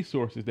powerful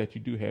resources that you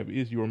do have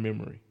is your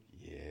memory.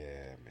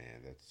 Yeah,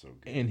 man, that's so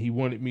good. And he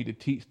wanted me to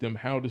teach them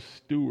how to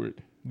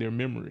steward their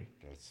memory.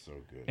 That's so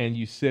good. And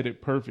you said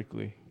it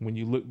perfectly. When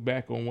you look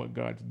back on what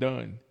God's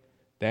done,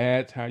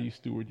 that's how you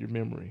steward your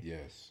memory.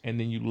 Yes. And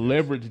then you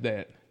leverage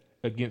that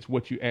against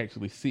what you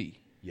actually see.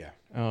 Yeah.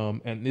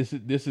 And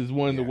this is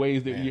one of the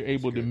ways that you're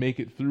able to make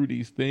it through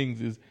these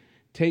things is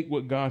take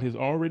what God has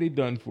already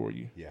done for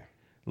you. Yeah.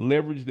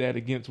 Leverage that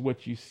against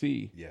what you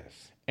see.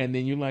 Yes. And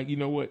then you're like, you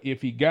know what?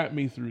 If he got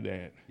me through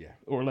that,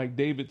 or like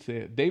David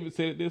said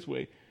it this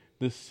way,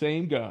 the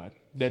same God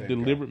that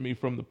delivered me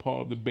from the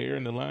paw of the bear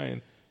and the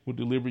lion will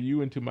deliver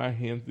you into my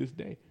hands this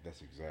day.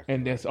 That's exactly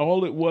And that's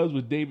all it was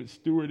David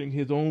stewarding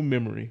his own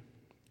memory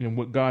and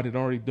what God had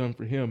already done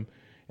for him.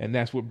 And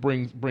that's what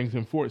brings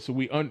him forth. So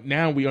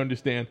now we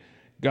understand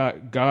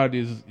God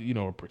is,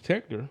 a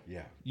protector.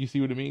 Yeah. You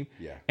see what I mean?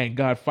 Yeah. And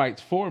God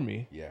fights for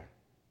me. Yeah.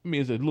 I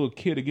mean, it's a little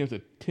kid against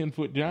a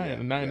 10-foot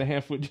giant, a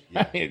 9.5-foot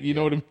giant. You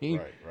know what I mean?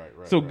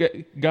 Right. So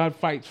God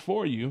fights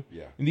for you.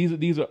 Yeah. And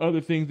these are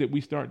other things that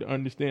we start to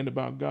understand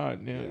about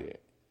God.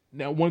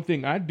 Now, one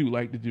thing I do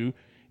like to do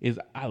is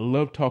I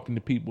love talking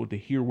to people to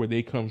hear where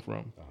they come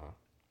from,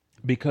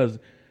 because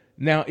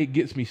now it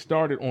gets me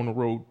started on the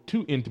road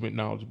to intimate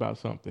knowledge about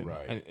something.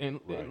 Right. And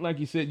like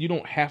you said, you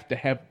don't have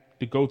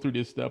to go through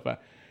this stuff. I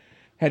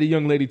had a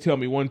young lady tell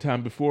me one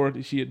time before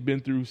that she had been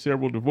through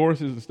several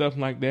divorces and stuff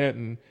like that,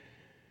 and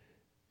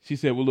she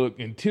said, well, look,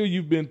 until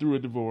you've been through a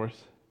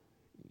divorce,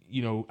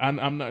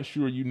 I'm not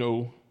sure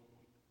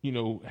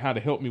how to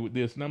help me with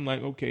this. And I'm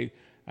like, okay.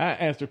 I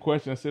asked her a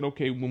question. I said,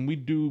 okay, when we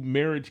do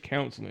marriage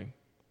counseling,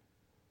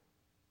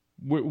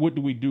 what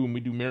do we do when we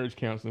do marriage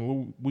counseling?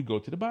 Well, we go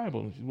to the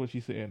Bible. This is what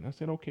she said. And I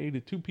said, okay, the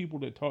two people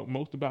that talk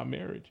most about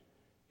marriage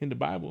in the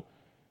Bible,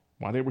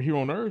 while they were here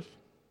on earth,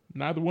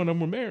 neither one of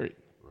them were married.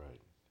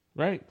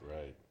 Right.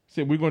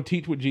 Said we're going to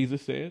teach what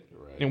Jesus said.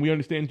 Right. And we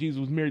understand Jesus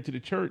was married to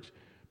the church,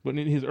 but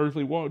in his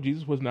earthly walk,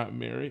 Jesus was not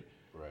married.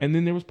 Right. And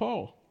then there was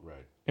Paul.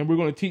 Right. And we're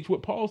going to teach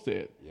what Paul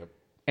said. Yep.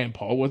 And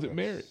Paul wasn't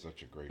married.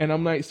 Such a great point.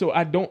 I'm like, so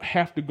I don't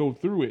have to go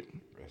through it.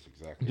 That's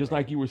exactly just right.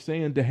 Like you were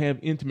saying, to have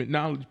intimate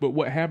knowledge. But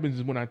what happens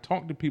is when I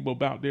talk to people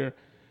about their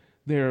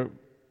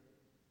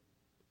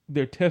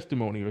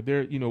testimony or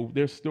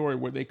their story,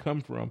 where they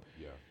come from,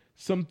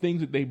 some things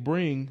that they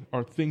bring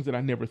are things that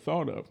I never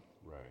thought of.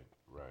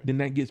 Right. Then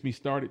that gets me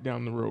started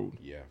down the road.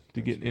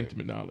 To get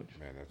intimate knowledge.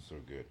 Man, that's so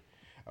good.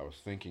 I was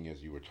thinking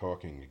as you were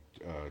talking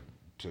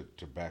to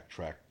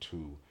backtrack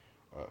to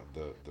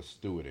the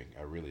stewarding.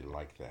 I really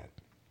like that.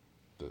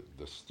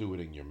 The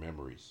stewarding your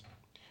memories,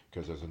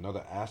 because there's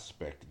another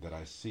aspect that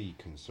I see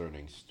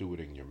concerning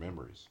stewarding your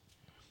memories.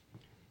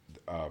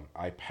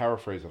 I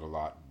paraphrase it a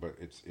lot, but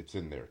it's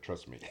in there.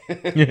 Trust me.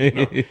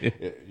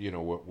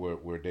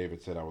 Where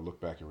David said, "I will look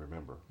back and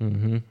remember."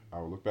 Mm-hmm. I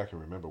will look back and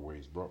remember where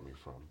He's brought me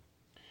from.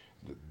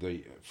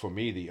 For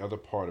me, the other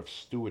part of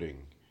stewarding,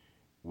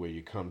 where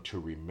you come to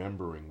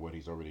remembering what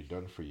He's already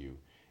done for you,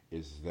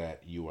 is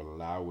that you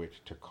allow it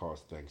to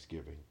cause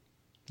thanksgiving.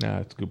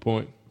 That's a good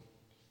point.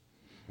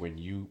 When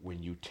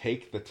you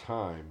take the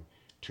time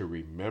to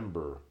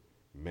remember,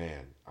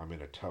 man, I'm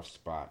in a tough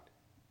spot,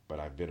 but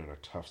I've been in a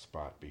tough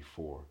spot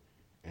before,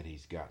 and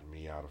He's gotten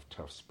me out of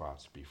tough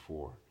spots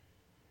before.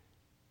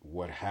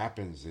 What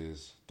happens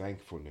is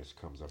thankfulness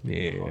comes up in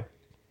your heart.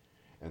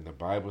 And the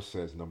Bible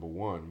says, number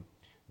one,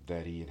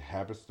 that He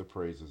inhabits the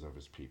praises of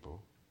His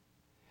people.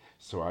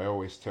 So I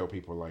always tell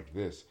people like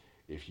this: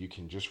 if you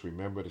can just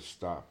remember to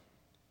stop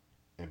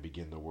and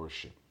begin to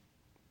worship,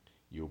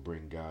 you'll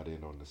bring God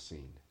in on the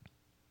scene,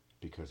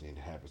 because He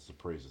inhabits the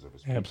praises of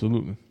His people.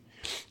 Absolutely.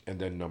 And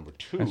then number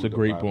two, that's a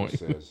great point.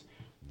 says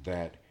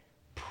that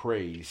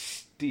praise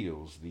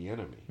steals the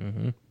enemy.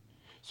 Mm-hmm.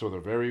 So the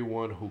very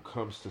one who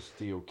comes to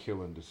steal,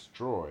 kill, and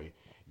destroy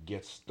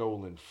gets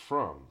stolen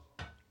from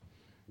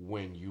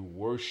when you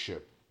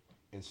worship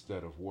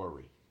instead of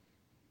worry.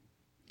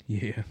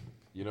 Yeah.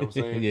 You know what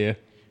I'm saying? Yeah.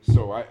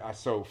 So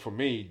so for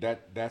me,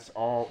 that's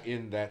all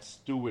in that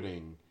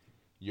stewarding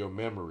your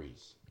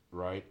memories,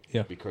 right?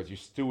 Yeah. Because you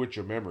steward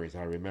your memories.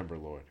 I remember,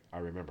 Lord. I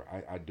remember.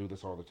 I do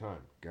this all the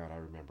time. God, I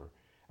remember.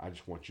 I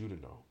just want you to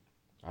know.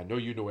 I know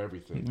you know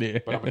everything,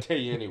 but I'm going to tell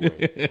you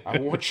anyway. I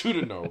want you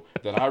to know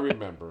that I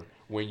remember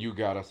when you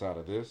got us out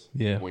of this,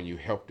 when you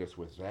helped us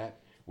with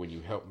that, when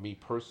you helped me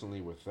personally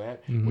with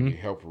that, when you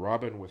helped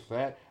Robin with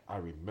that. I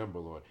remember,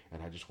 Lord,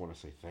 and I just want to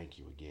say thank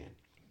you again.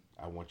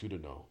 I want you to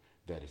know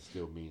that it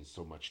still means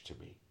so much to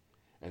me.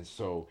 And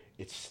so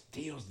it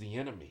steals the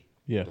enemy.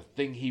 Yeah. The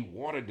thing he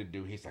wanted to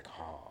do, he's like,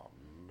 oh,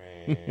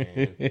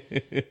 man,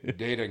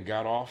 they done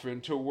got off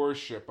into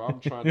worship. I'm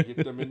trying to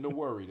get them into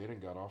worry. They done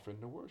got off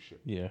into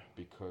worship. Yeah.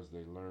 Because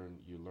you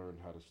learn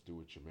how to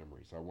steward your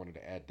memories. So I wanted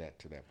to add that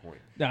to that point.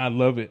 I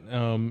love it.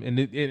 And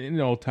it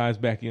all ties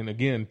back in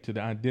again to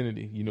the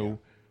identity.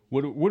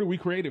 What are we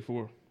created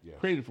for? Yes.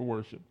 Created for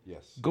worship.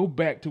 Yes. Go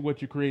back to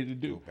what you're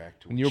created to do. Go back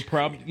to when your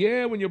problems.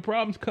 Yeah, when your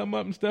problems come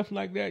up and stuff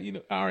like that,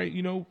 all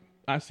right,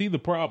 I see the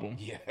problem.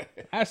 Yeah.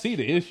 I see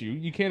the issue.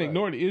 You can't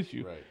ignore the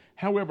issue. Right.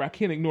 However, I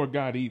can't ignore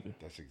God either.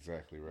 That's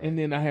exactly right. And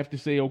then I have to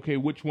say, okay,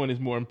 which one is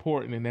more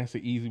important? And that's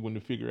an easy one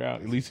to figure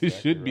out. At least it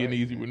should be an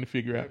easy one to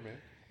figure out. Man.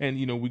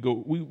 And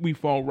we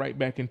fall right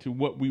back into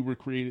what we were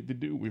created to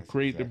do. We're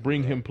created to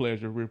bring Him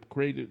pleasure. We're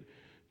created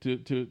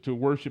to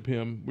worship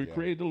Him. We're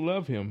created to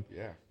love Him.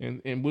 Yeah.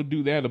 And we'll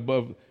do that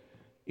above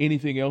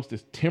anything else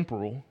that's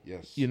temporal.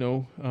 Yes.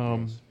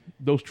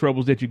 Those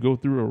troubles that you go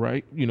through are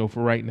right,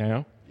 for right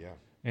now. Yeah.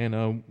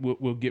 And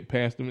we'll get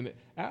past them. And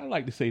I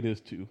like to say this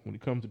too when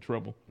it comes to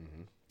trouble.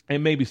 Mm-hmm.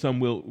 And maybe some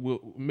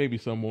maybe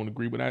some won't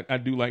agree, but I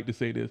do like to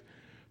say this.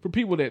 For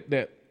people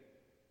that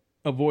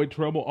avoid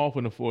trouble,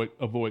 often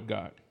avoid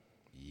God.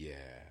 Yeah.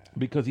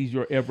 Because He's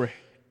your ever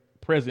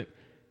present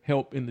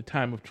help in the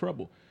time of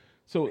trouble.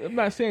 So I'm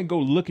not saying go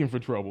looking for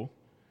trouble.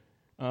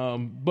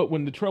 But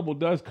when the trouble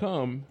does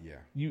come,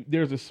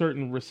 there's a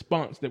certain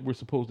response that we're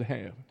supposed to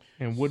have.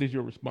 And what is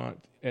your response?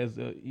 As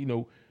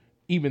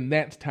even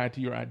that's tied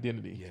to your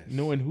identity. Yes.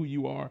 Knowing who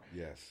you are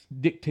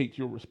dictates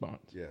your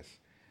response. Yes.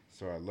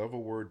 So I love a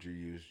word you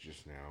used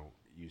just now.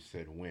 You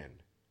said when.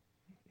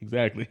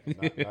 Exactly.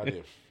 Not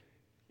if.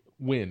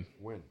 When.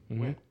 When. Mm-hmm.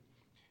 When.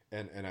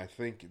 And I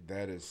think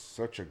that is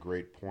such a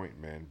great point,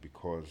 man,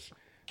 because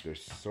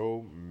there's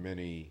so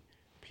many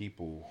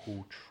people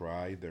who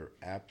try their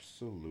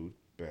absolute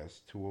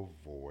best to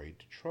avoid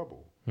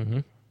trouble. Mm-hmm.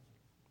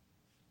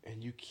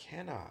 And you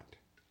cannot.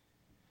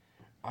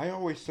 I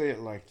always say it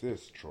like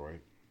this,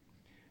 Troy.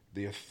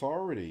 The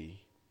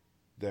authority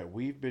that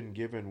we've been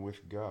given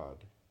with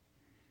God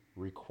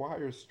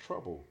requires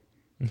trouble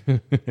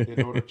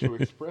in order to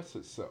express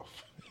itself.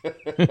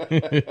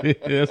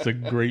 That's a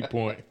great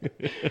point.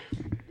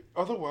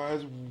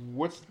 Otherwise,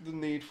 what's the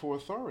need for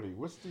authority?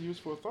 What's the use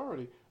for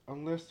authority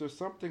unless there's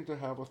something to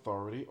have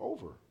authority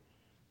over?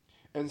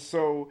 And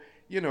so,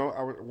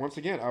 once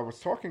again, I was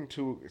talking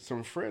to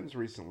some friends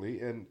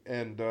recently,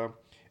 and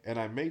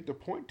I made the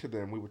point to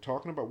them. We were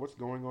talking about what's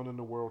going on in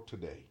the world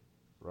today,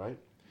 right?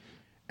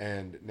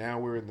 And now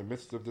we're in the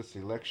midst of this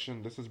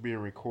election. This is being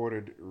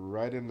recorded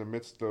right in the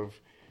midst of,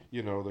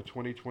 the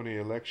 2020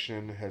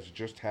 election has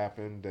just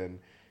happened, and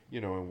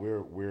and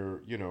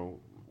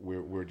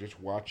we're just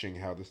watching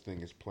how this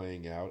thing is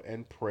playing out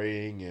and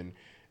praying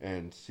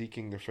and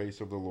seeking the face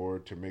of the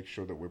Lord to make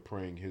sure that we're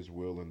praying His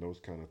will and those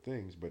kind of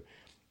things. But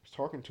I was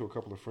talking to a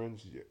couple of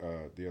friends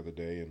the other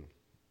day,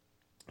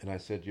 and I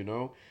said,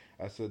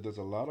 there's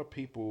a lot of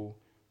people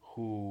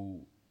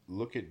who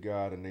look at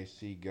God and they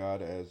see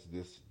God as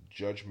this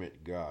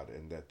judgment God,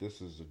 and that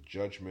this is a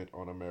judgment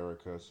on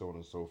America, so on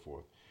and so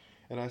forth.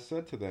 And I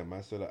said to them,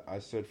 I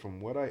said,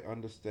 from what I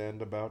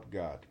understand about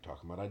God,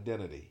 talking about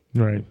identity,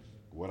 Right.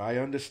 what I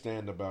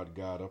understand about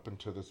God up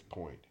until this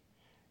point,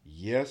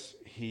 yes,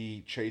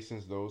 He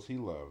chastens those He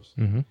loves.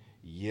 Mm-hmm.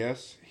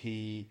 Yes,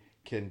 He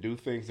can do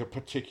things a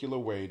particular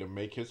way to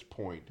make His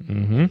point.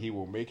 Mm-hmm. He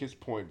will make His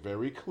point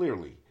very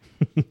clearly.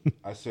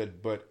 I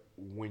said, but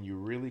when you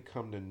really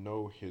come to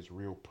know His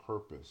real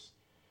purpose,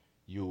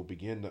 you'll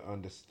begin to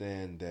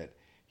understand that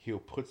He'll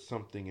put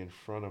something in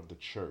front of the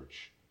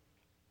church.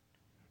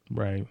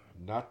 Right.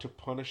 Not to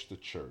punish the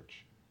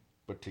church,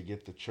 but to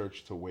get the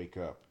church to wake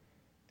up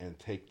and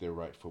take their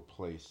rightful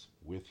place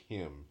with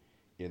Him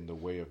in the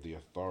way of the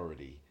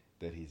authority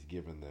that He's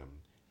given them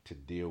to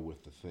deal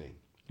with the thing.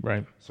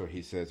 Right. So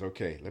He says,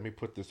 okay, let me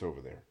put this over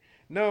there.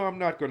 No, I'm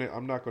not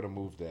gonna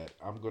move that.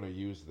 I'm gonna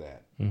use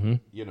that. Mm-hmm.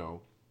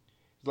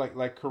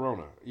 Like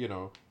Corona.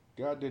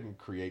 God didn't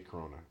create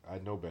Corona. I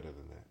know better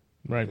than that.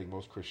 Right. I think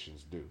most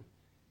Christians do.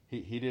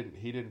 He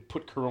didn't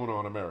put Corona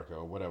on America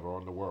or whatever,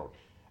 on the world.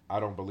 I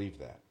don't believe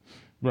that.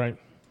 Right.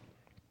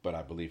 But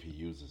I believe He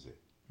uses it.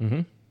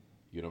 Mm-hmm.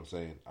 You know what I'm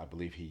saying? I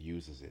believe He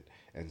uses it.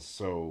 And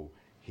so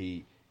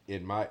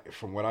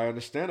from what I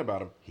understand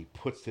about Him, He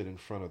puts it in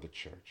front of the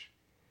church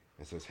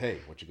and says, hey,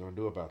 what you going to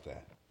do about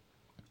that?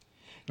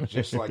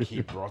 Just like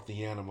He brought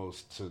the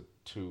animals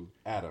to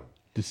Adam.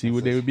 To see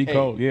what they would be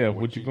called. Yeah,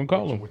 what you going to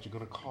call them? What you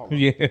going to call them?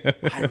 Yeah,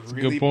 that's a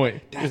good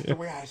point. That's the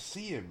way I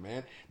see Him,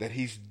 man. That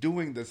He's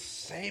doing the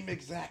same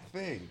exact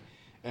thing.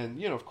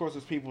 And, of course,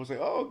 there's people who say,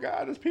 oh,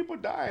 God, there's people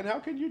dying. How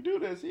can you do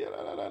this? Yeah,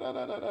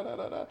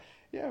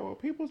 well,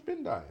 people's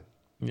been dying.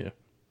 Yeah.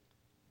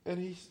 And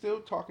He's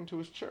still talking to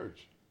His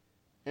church.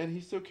 And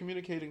He's still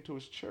communicating to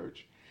His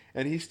church.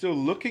 And He's still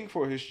looking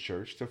for His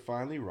church to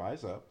finally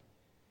rise up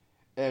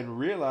and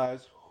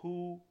realize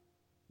who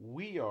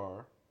we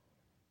are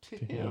to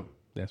Him.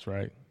 That's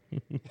right.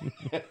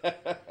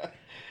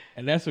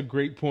 And that's a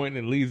great point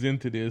that leads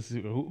into this.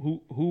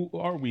 Who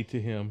are we to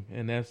Him?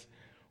 And that's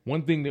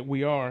one thing that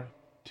we are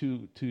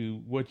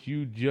to what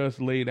you just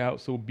laid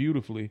out so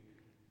beautifully.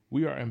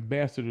 We are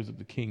ambassadors of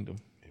the kingdom.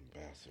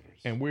 Ambassadors.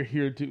 And we're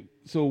here to,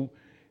 so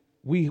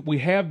we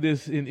have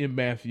this in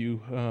Matthew,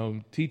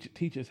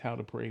 teach us how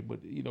to pray.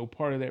 But,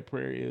 part of that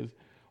prayer is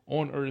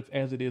on earth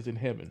as it is in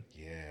heaven.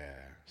 Yeah.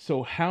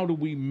 So how do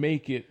we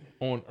make it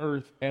on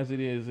earth as it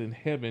is in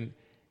heaven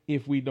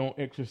if we don't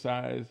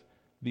exercise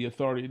the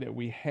authority that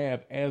we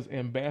have as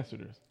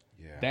ambassadors?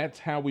 Yeah. That's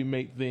how we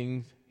make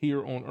things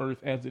here on earth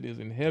as it is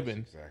in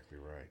heaven. That's exactly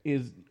right.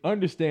 Is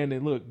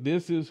understanding, look,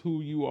 this is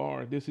who you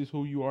are. This is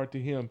who you are to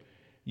Him.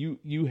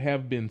 You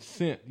have been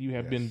sent. You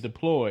have been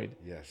deployed.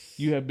 Yes.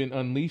 You have been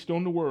unleashed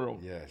on the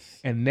world. Yes.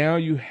 And now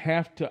you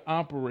have to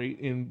operate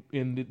in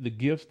the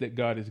gifts that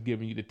God has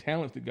given you, the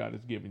talents that God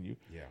has given you.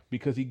 Yeah.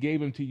 Because He gave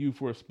them to you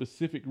for a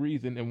specific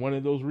reason. And one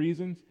of those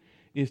reasons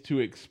is to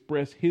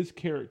express His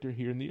character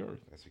here in the earth.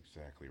 That's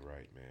exactly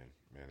right, man.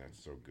 Man,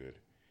 that's so good.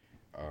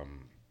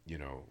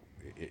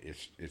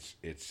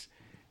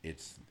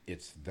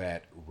 It's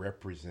that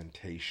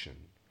representation.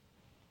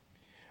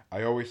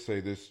 I always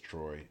say this,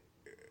 Troy.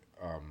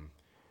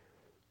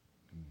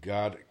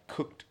 God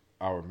cooked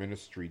our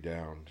ministry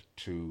down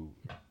to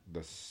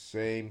the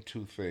same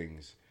two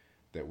things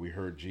that we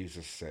heard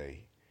Jesus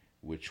say,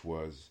 which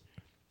was,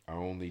 I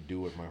only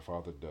do what my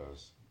Father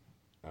does,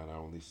 and I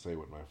only say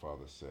what my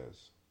Father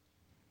says.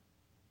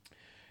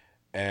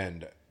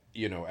 And,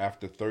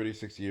 after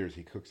 36 years,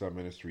 He cooks our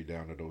ministry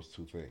down to those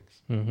two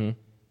things. Mm-hmm. And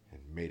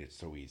made it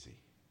so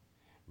easy.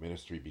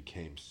 Ministry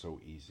became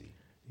so easy.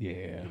 Yeah.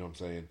 You know what I'm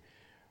saying?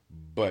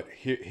 But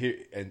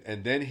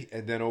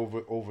then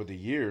over the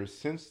years,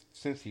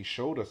 since He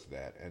showed us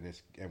that,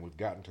 and we've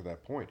gotten to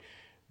that point,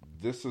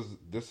 this is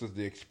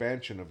the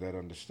expansion of that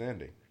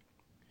understanding.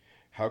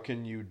 How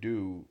can you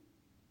do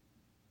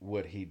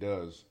what He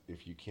does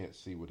if you can't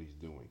see what He's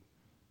doing?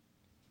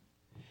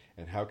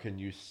 And how can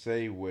you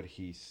say what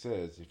He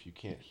says if you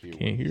can't hear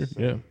what He's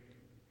saying? Yeah.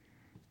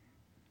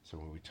 So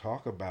when we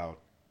talk about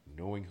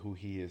knowing who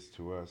He is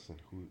to us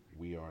and who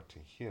we are to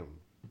Him,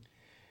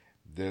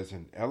 there's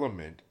an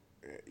element,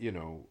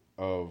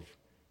 of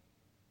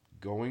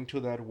going to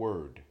that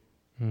word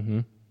Mm-hmm.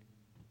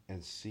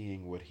 and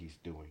seeing what he's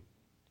doing.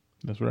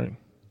 That's right.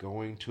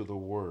 Going to the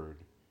word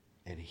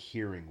and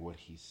hearing what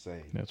he's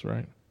saying. That's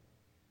right.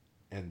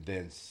 And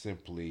then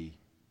simply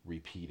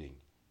repeating.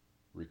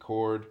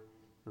 Record,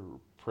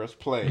 press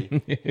play,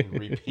 and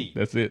repeat.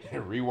 That's it.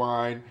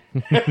 Rewind,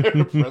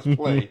 press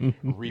play,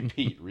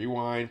 repeat.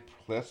 Rewind,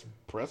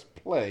 press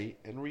play,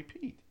 and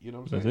repeat. You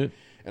know what I'm saying? That's it.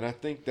 And I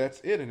think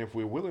that's it. And if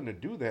we're willing to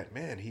do that,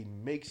 man, he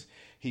makes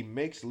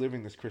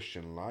living this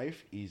Christian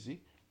life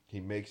easy. He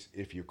makes,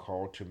 if you're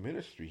called to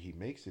ministry, he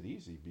makes it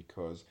easy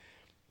because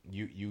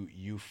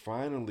you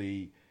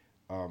finally,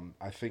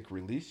 I think,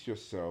 release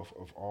yourself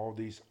of all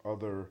these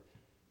other,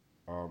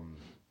 I'm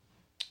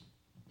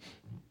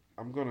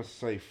going to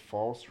say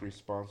false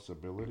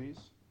responsibilities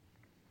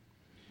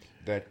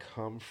that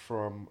come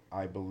from,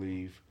 I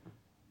believe,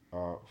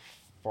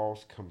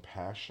 false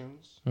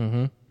compassions.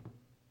 Mm-hmm.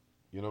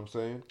 You know what I'm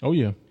saying? Oh,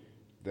 yeah.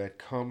 That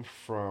come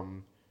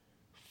from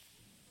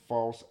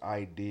false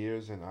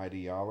ideas and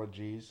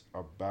ideologies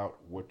about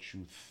what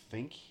you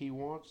think he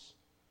wants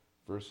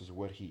versus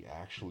what he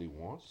actually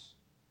wants.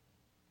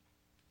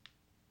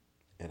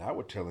 And I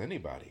would tell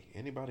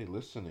anybody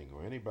listening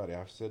or anybody,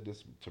 I've said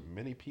this to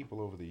many people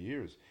over the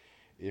years,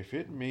 if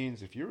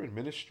you're in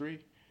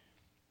ministry,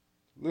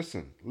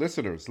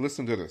 listeners,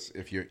 listen to this.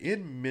 If you're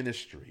in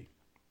ministry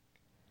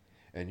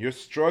and you're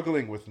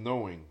struggling with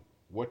knowing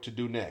what to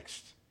do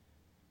next,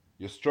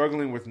 you're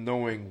struggling with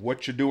knowing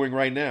what you're doing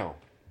right now,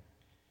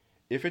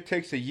 if it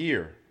takes a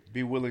year,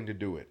 be willing to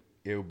do it.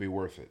 It will be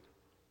worth it.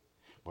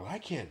 Well, I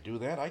can't do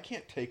that. I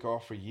can't take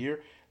off a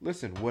year.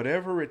 Listen,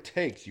 whatever it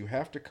takes, you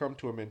have to come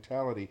to a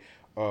mentality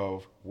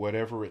of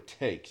whatever it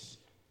takes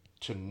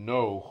to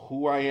know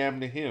who I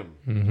am to him.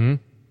 Mm-hmm.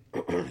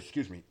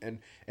 Excuse me,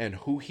 and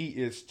who he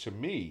is to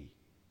me.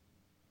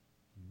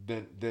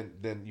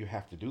 Then you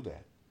have to do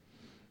that,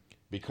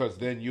 because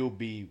then you'll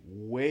be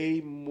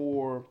way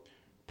more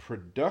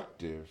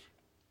productive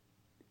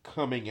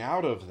coming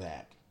out of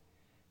that,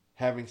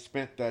 having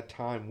spent that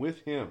time with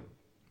him.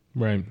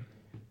 Right.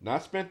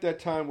 Not spent that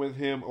time with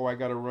him, oh, I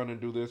got to run and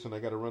do this, and I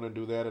got to run and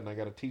do that, and I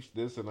got to teach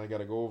this, and I got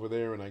to go over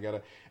there, and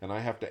I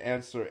have to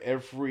answer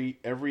every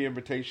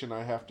invitation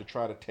I have to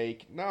try to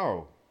take.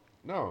 No.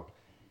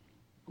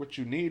 What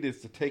you need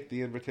is to take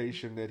the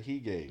invitation that he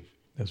gave.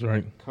 That's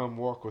right. Come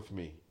walk with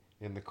me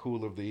in the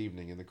cool of the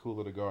evening, in the cool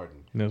of the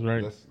garden. That's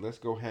right. Let's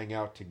go hang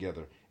out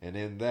together. And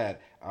in that,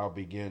 I'll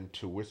begin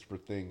to whisper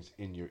things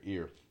in your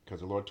ear.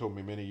 Because the Lord told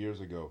me many years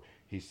ago,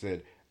 he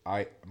said,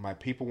 my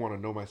people want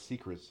to know my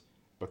secrets,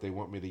 but they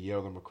want me to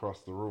yell them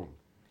across the room.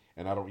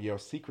 And I don't yell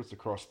secrets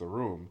across the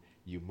room.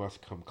 You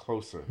must come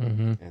closer.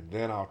 Mm-hmm. And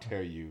then I'll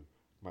tell you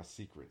my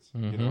secrets.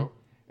 Mm-hmm. You know?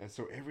 And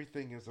so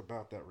everything is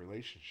about that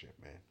relationship,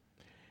 man.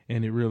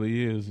 And it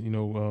really is,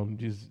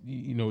 just,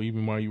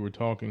 even while you were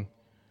talking,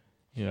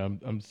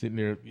 I'm sitting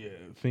there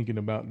thinking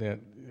about that,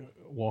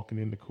 walking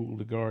in the cool of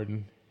the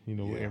garden.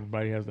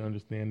 Everybody has to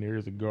understand there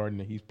is a garden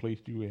that he's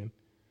placed you in.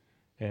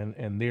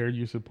 And there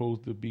you're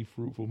supposed to be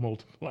fruitful,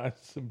 multiply,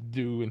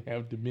 subdue, and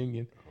have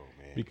dominion. Oh,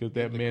 man. Because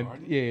that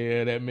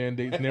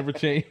mandate's never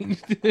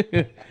changed.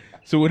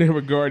 So whatever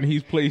garden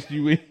he's placed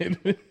you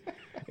in.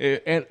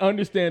 And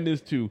understand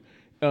this too,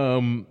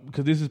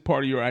 because this is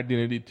part of your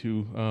identity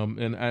too.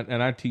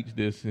 And I teach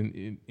this,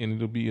 and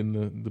it'll be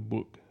in the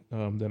book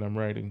that I'm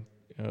writing.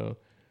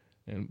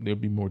 And there'll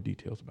be more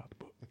details about the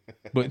book.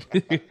 But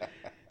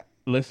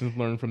lessons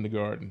learned from the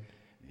garden.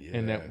 Yes.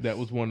 And that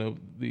was one of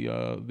the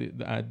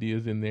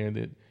ideas in there,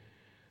 that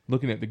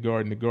looking at the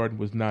garden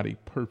was not a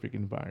perfect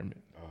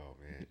environment. Oh,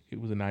 man. It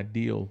was an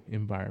ideal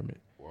environment.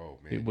 Whoa,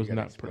 man. It was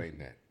not perfect.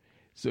 That.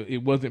 So it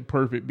wasn't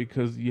perfect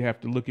because you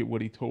have to look at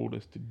what he told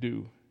us to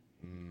do.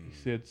 He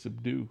said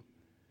subdue.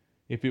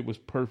 If it was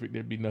perfect,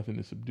 there'd be nothing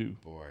to subdue.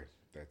 Boy,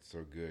 that's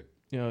so good.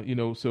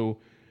 So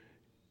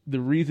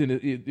the reason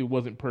it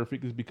wasn't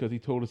perfect is because he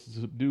told us to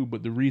subdue,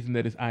 but the reason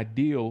that it's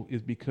ideal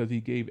is because he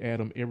gave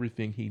Adam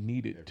everything he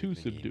needed to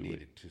subdue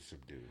it.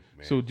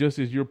 Man. So just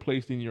as you're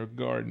placed in your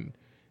garden,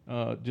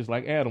 just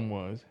like Adam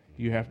was,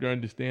 you have to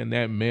understand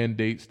that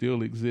mandate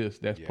still exists.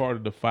 That's part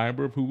of the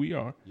fiber of who we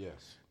are.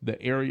 Yes. The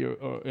area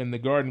and the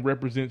garden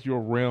represents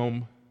your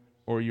realm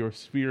or your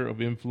sphere of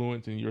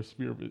influence and your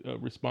sphere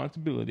of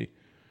responsibility.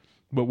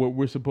 But what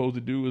we're supposed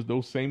to do is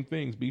those same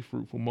things: be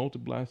fruitful,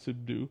 multiply,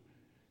 subdue,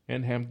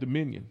 and have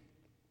dominion.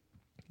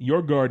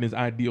 Your garden is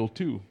ideal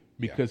too,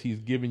 because he's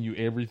given you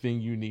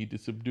everything you need to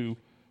subdue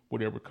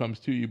whatever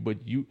comes to you. But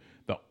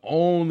the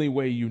only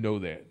way you know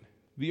that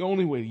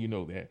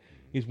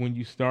is when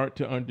you start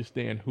to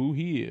understand who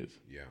he is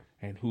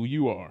and who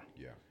you are.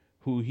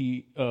 Who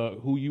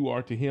you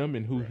are to him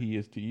and who he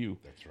is to you.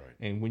 That's right.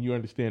 And when you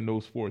understand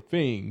those four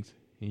things,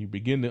 and you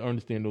begin to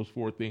understand those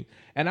four things,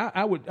 and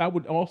I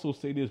would also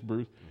say this,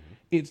 Bruce,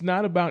 it's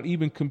not about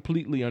even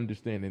completely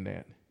understanding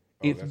that.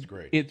 That's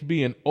great. It's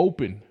being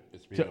open.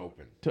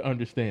 Open to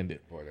understand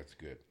it. Boy, that's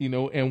good.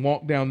 And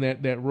walk down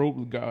that road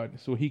with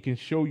God, so he can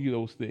show you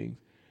those things.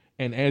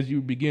 And as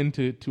you begin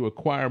to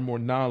acquire more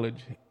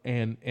knowledge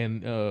and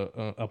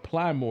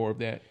apply more of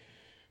that,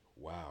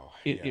 Wow.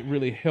 It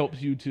really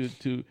helps you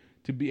to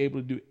be able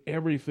to do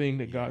everything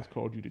that God's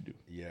called you to do.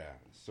 Yeah.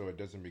 So it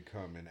doesn't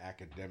become an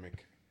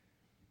academic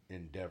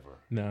endeavor.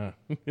 Nah.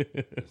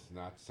 It's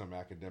not some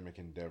academic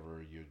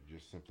endeavor. You're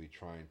just simply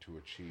trying to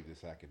achieve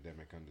this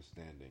academic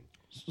understanding.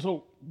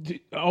 So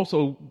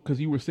also,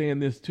 because you were saying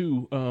this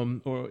too,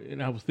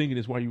 and I was thinking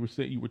this while you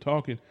were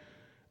talking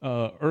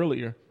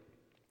earlier.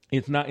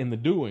 It's not in the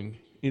doing;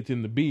 it's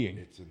in the being.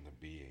 It's in the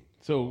being.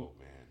 So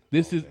man,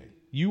 this is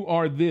you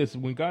are this.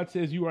 When God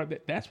says you are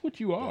that, that's what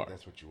you are.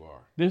 That's what you are.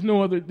 There's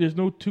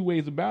no two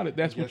ways about it.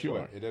 That's what you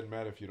are. It doesn't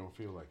matter if you don't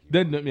feel like you.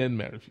 Doesn't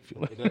matter if you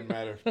feel like it. Doesn't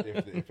matter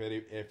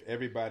if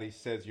everybody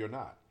says you're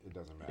not. It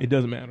doesn't matter. It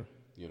doesn't matter.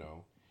 You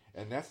know,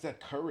 and that's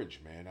that courage,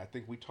 man. I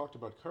think we talked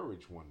about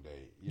courage one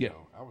day. You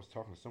know, I was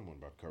talking to someone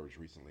about courage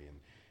recently,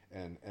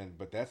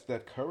 but that's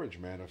that courage,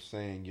 man, of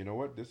saying, you know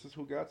what, this is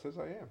who God says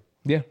I am.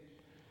 Yeah.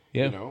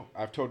 Yeah. You know,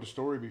 I've told the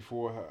story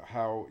before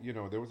how, you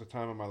know, there was a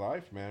time in my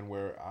life, man,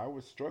 where I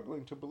was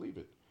struggling to believe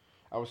it.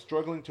 I was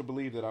struggling to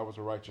believe that I was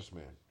a righteous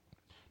man.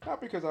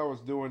 Not because I was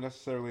doing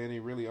necessarily any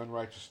really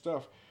unrighteous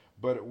stuff,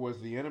 but it was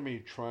the enemy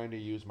trying to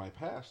use my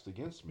past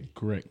against me.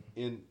 Correct.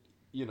 In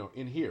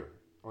here,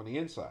 on the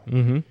inside.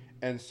 Mm-hmm.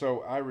 And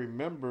so I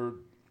remember,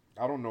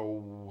 I don't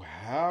know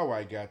how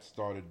I got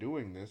started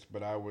doing this,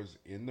 but I was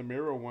in the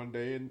mirror one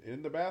day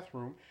in the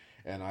bathroom,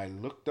 and I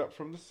looked up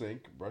from the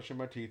sink, brushing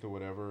my teeth or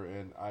whatever,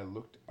 and I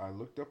looked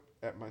up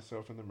at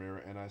myself in the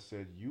mirror, and I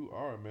said, "You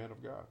are a man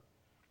of God."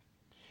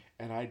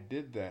 And I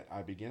did that.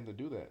 I began to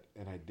do that,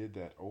 and I did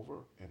that over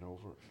and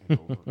over and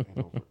over and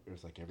over. It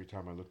was like every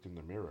time I looked in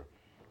the mirror,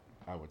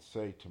 I would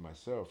say to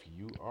myself,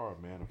 "You are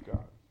a man of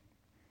God,"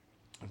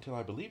 until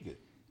I believed it.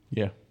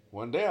 Yeah.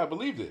 One day I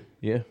believed it.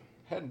 Yeah.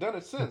 Hadn't done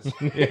it since.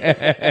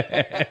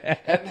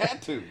 Hadn't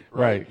had to.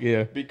 Right.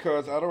 Yeah.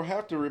 Because I don't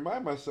have to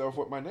remind myself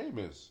what my name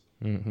is.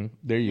 Mm-hmm.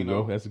 There you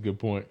go. That's a good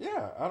point.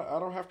 Yeah, I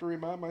don't have to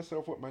remind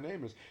myself what my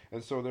name is.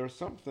 And so there are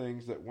some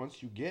things that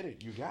once you get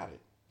it, you got it.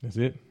 That's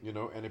it. You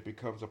know, and it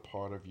becomes a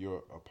part of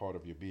your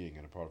being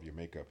and a part of your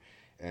makeup.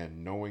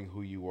 And knowing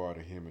who you are to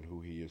him and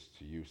who he is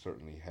to you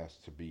certainly has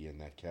to be in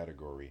that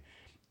category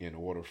in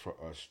order for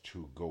us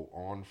to go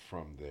on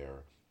from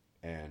there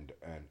and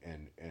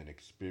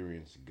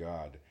experience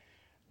God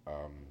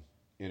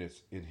in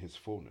his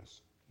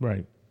fullness.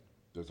 Right.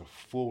 There's a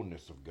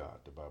fullness of God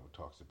the Bible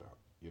talks about.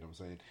 You know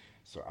what I'm saying?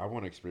 So I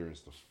want to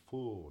experience the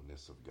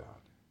fullness of God.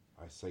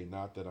 I say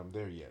not that I'm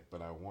there yet,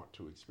 but I want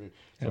to experience.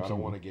 So Absolutely. I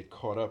don't want to get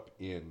caught up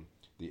in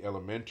the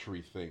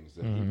elementary things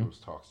that Hebrews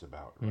talks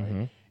about, right?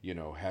 Mm-hmm. You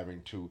know,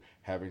 having to.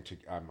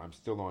 I'm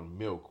still on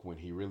milk when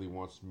he really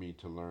wants me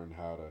to learn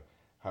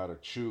how to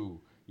chew,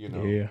 you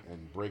know,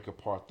 and break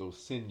apart those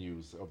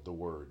sinews of the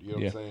word. You know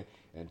what I'm saying?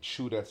 And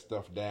chew that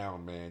stuff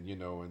down, man. You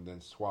know, and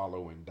then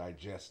swallow and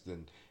digest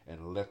and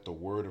let the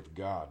word of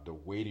God, the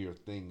weightier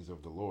things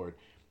of the Lord,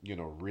 you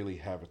know, really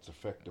have its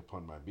effect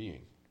upon my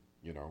being,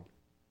 you know.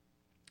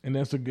 And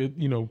that's a good,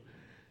 you know,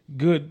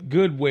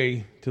 good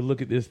way to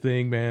look at this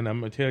thing, man. I'm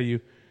going to tell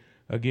you,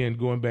 again,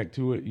 going back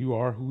to it, you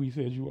are who he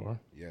says you are.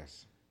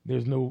 Yes.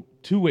 There's no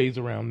two ways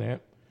around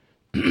that.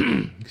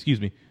 Excuse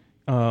me.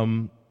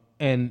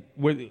 And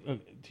whether,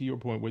 to your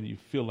point, whether you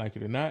feel like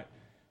it or not,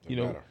 you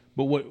know,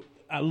 but what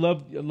I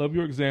love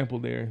your example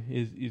there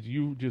is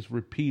you just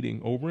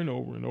repeating over and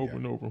over and over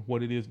and over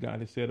what it is God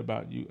has said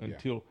about you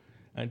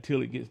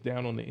until it gets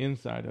down on the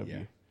inside of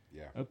you.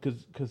 Yeah.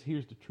 Because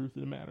here's the truth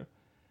of the matter.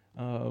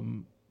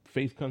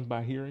 Faith comes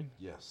by hearing.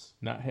 Yes.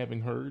 Not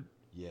having heard.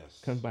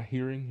 Yes. Comes by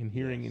hearing and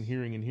hearing and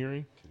hearing and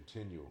hearing.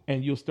 Continual.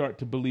 And you'll start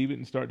to believe it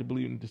and start to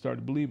believe it and start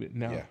to believe it.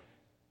 Now,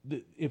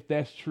 if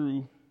that's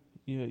true,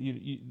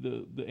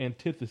 the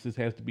antithesis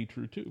has to be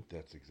true too.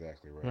 That's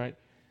exactly right. Right.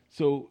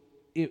 So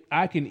if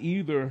I can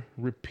either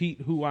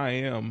repeat who I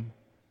am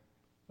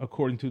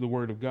according to the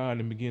Word of God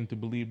and begin to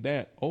believe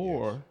that,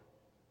 or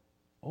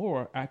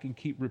I can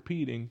keep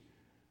repeating,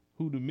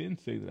 who do men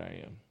say that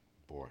I am?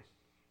 Boy.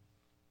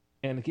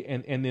 And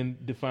then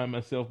define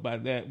myself by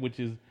that, which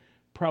is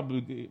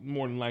probably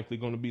more than likely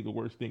going to be the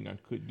worst thing I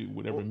could do,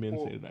 whatever men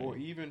say that I am. Or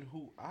even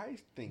who I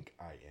think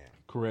I am.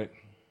 Correct.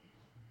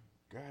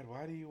 God,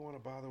 why do you want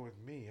to bother with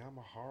me? I'm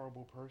a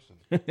horrible person.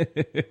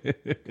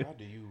 God,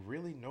 do you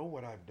really know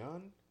what I've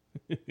done?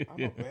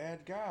 I'm a bad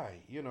guy,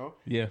 you know?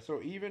 Yeah.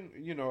 So even,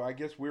 you know, I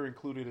guess we're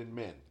included in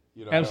men.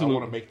 You know, Absolutely. I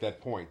want to make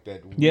that point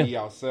that we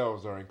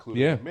ourselves are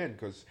included in men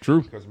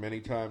because many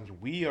times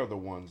we are the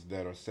ones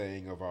that are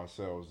saying of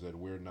ourselves that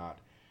we're not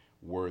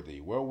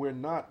worthy. Well, we're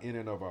not in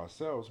and of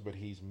ourselves, but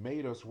he's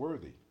made us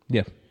worthy.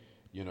 Yeah.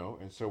 You know,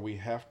 and so we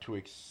have to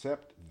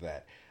accept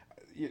that.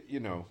 You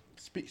know,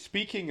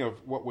 speaking of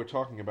what we're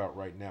talking about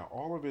right now,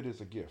 all of it is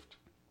a gift.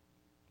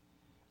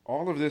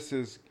 All of this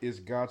is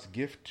God's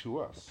gift to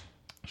us.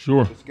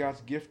 Sure. It's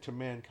God's gift to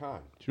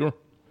mankind. Sure.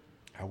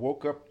 I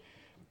woke up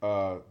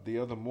the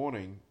other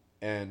morning,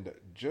 and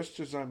just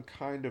as I'm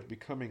kind of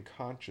becoming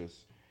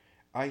conscious,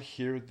 I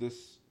hear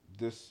this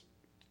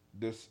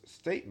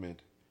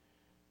statement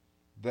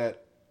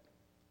that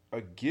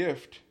a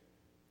gift,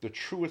 the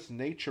truest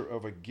nature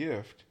of a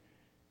gift,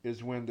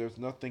 is when there's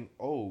nothing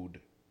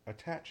owed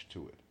attached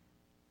to it.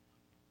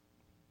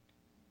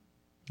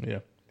 Yeah.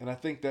 And I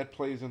think that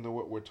plays into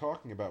what we're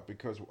talking about,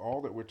 because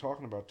all that we're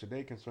talking about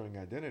today concerning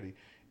identity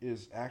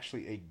is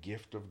actually a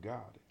gift of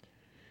God.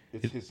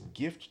 It's His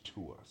gift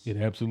to us. It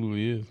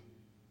absolutely is.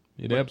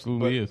 It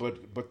absolutely is.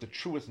 But the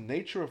truest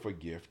nature of a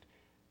gift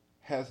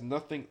has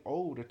nothing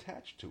old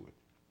attached to it.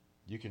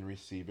 You can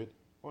receive it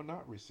or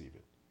not receive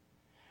it.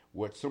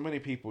 What so many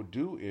people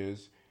do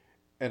is,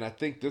 and I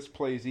think this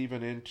plays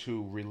even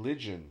into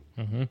religion.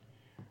 Mm-hmm.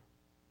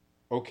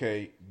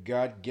 Okay,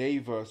 God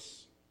gave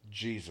us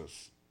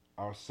Jesus,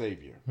 our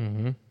Savior.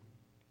 Mm-hmm.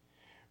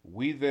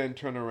 We then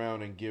turn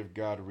around and give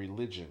God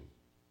religion,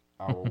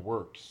 our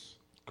works.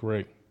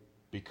 Correct.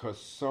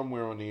 Because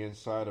somewhere on the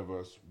inside of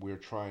us, we're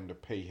trying to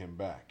pay Him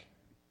back.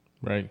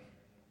 Right.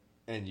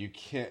 And you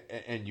can't,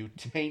 and you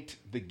taint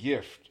the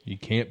gift. You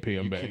can't pay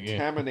Him back. You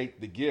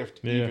contaminate the gift,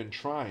 even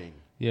trying.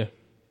 Yeah.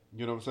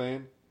 You know what I'm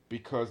saying?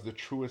 Because the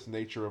truest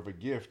nature of a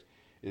gift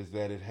is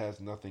that it has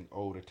nothing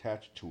old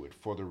attached to it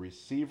for the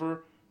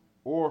receiver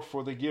or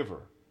for the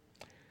giver.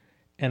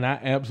 And I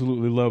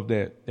absolutely love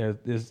that.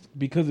 It's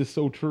because it's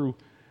so true.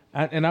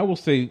 And I will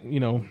say,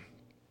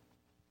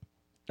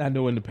 I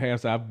know in the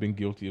past I've been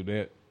guilty of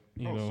that.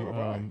 So have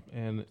I.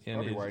 And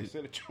Probably why you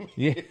said it to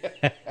me.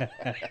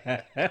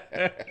 Yeah.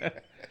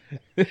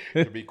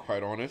 To be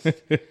quite honest,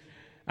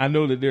 I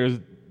know that there's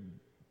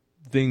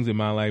things in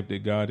my life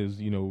that God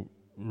has,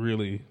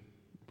 really,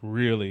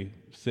 really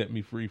set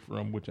me free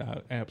from, which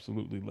I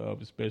absolutely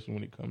love, especially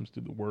when it comes to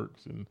the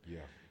works and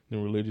the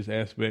religious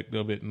aspect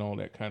of it and all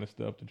that kind of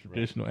stuff, the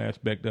traditional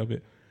aspect of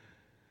it.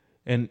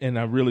 And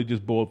I really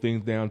just boiled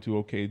things down to,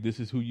 okay, this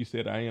is who you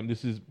said I am.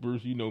 This is,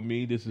 Bruce, you know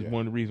me. This is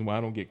one of the reasons why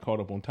I don't get caught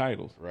up on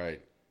titles.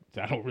 Right.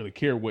 I don't really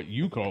care what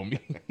you call me.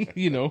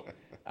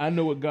 I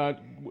know what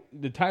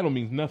the title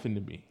means nothing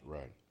to me.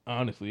 Right.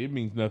 Honestly, it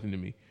means nothing to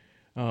me.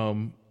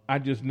 I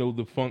just know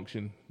the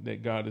function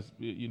that God is,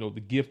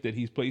 the gift that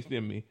He's placed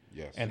in me,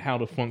 and how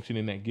to function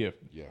in that gift.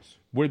 Yes.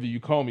 Whether you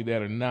call me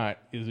that or not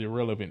is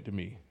irrelevant to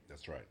me.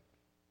 That's right.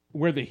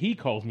 Whether He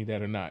calls me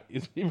that or not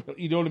is, you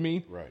know what I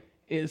mean? Right.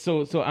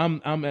 So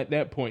I'm at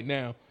that point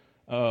now,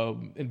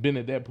 and been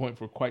at that point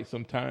for quite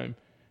some time,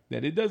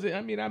 that it doesn't.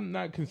 I mean, I'm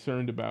not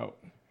concerned about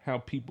how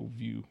people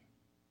view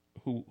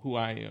who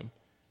I am,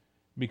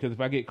 because if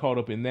I get caught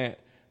up in that,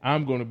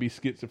 I'm going to be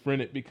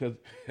schizophrenic, because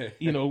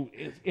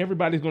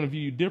everybody's going to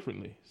view you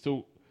differently.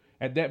 So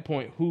at that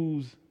point,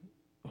 whose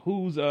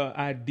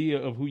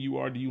idea of who you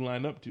are do you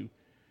line up to?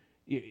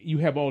 You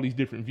have all these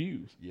different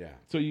views. Yeah.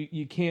 So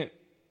you can't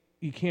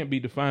be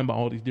defined by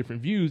all these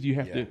different views. You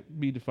have to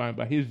be defined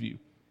by His view.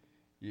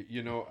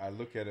 I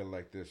look at it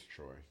like this,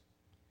 Troy.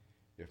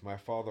 If my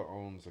father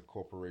owns a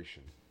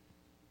corporation,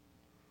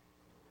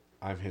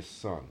 I'm his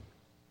son.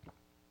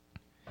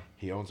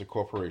 He owns a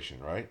corporation,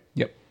 right?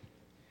 Yep.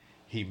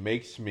 He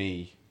makes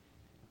me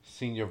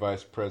senior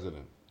vice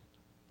president.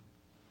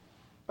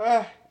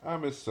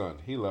 I'm his son.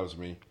 He loves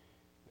me.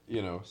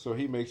 So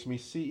he makes me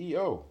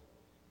CEO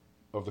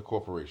of the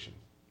corporation.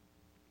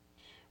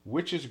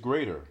 Which is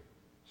greater,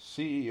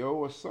 CEO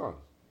or son?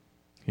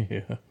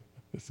 Yeah,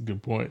 that's a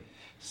good point.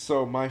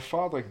 So my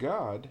Father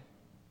God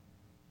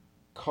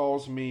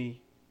calls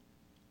me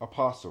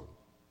apostle,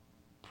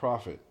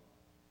 prophet,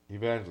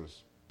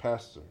 evangelist,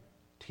 pastor,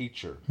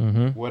 teacher,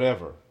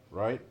 whatever,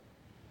 right?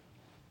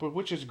 But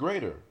which is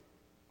greater?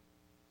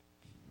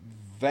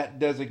 That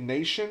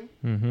designation,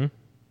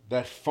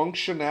 that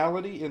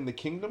functionality in the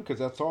kingdom, because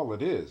that's all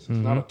it is. It's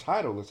not a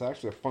title, it's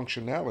actually a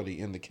functionality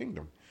in the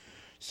kingdom.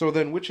 So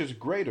then which is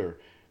greater?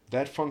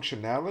 That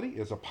functionality,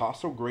 is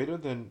apostle greater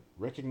than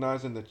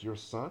recognizing that you're a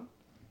son?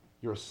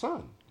 You're a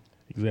son.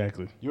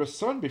 Exactly. You're a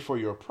son before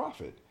you're a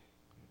prophet.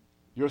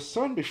 You're a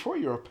son before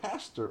you're a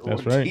pastor or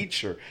That's a right.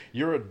 teacher.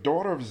 You're a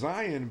daughter of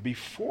Zion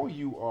before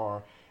you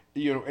are,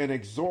 an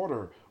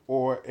exhorter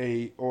or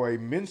a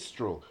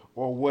minstrel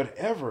or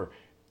whatever.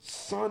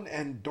 Son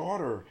and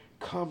daughter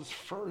comes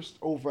first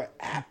over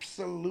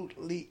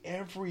absolutely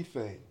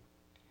everything.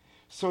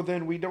 So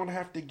then we don't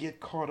have to get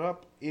caught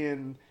up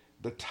in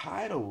the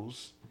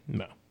titles.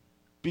 No.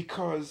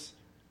 Because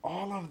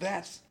all of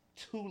that's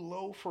too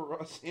low for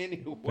us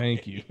anyway.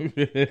 Thank you.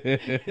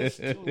 It's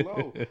too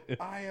low.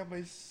 I am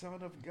a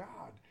son of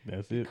God.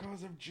 That's it.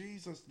 Because of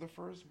Jesus, the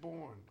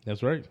firstborn.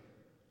 That's right.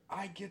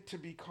 I get to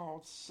be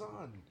called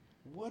son.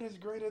 What is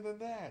greater than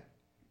that?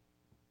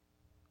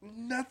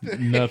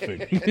 Nothing. Nothing.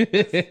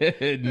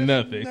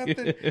 Nothing.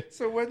 Nothing.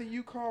 So whether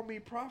you call me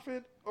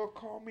prophet or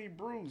call me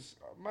Bruce,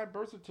 my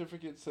birth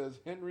certificate says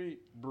Henry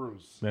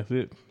Bruce. That's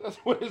it. That's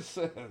what it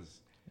says.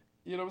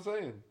 You know what I'm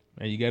saying?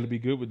 And you got to be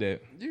good with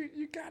that.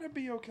 You got to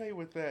be okay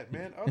with that,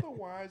 man.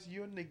 Otherwise,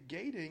 you're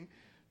negating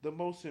the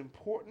most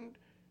important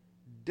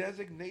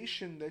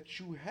designation that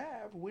you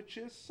have, which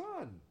is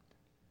son.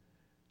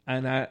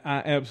 And I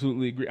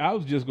absolutely agree. I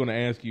was just going to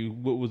ask you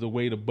what was a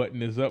way to button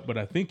this up, but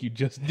I think you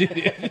just did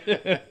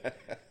it.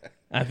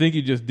 I think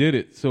you just did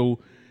it. So,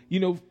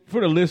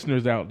 for the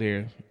listeners out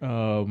there,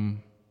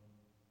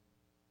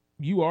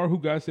 you are who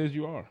God says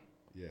you are.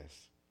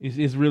 Yes.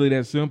 It's really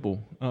that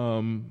simple.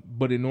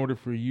 But in order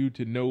for you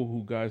to know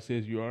who God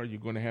says you are,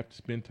 you're going to have to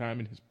spend time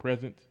in His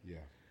presence. Yeah.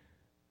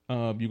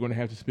 You're going to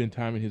have to spend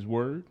time in His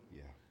Word.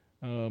 Yeah.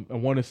 I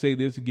want to say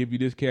this and give you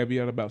this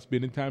caveat about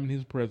spending time in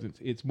His presence.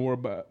 It's more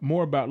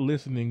about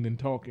listening than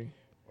talking.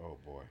 Oh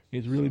boy,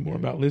 it's really more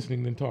about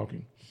listening than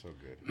talking. So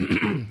good.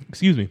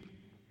 Excuse me.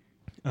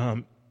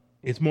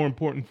 It's more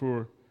important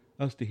for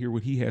us to hear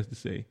what He has to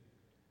say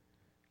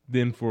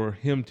than for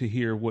Him to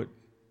hear what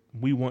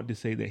we want to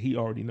say that He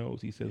already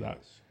knows. He says,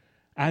 Yes.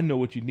 I know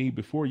what you need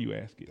before you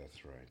ask it.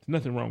 That's right. There's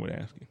nothing wrong with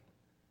asking,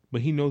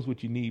 but He knows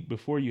what you need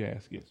before you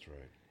ask it. That's right.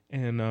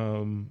 And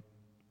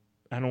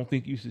I don't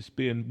think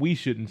we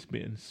shouldn't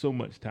spend so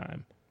much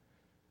time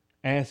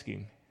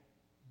asking,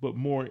 but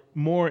more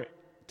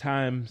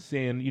time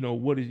saying,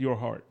 what is your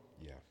heart?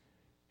 Yeah.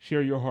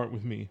 Share your heart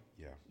with me.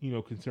 Yeah.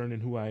 Concerning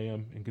who I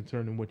am and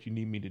concerning what you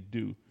need me to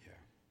do. Yeah.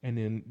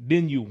 And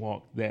then you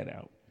walk that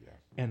out. Yeah.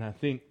 And I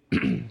think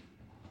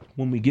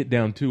when we get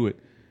down to it,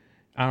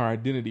 our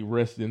identity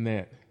rests in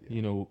that.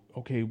 Yeah.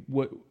 Okay,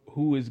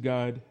 who is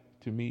God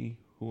to me?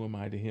 Who am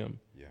I to Him?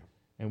 Yeah.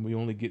 And we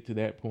only get to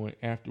that point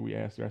after we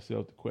ask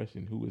ourselves the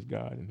question, who is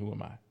God and who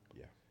am I?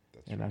 Yeah.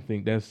 That's and right. I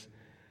think that's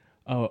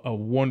a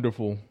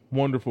wonderful,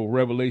 wonderful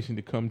revelation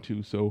to come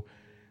to. So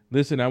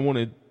listen, I want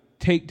to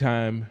take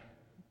time,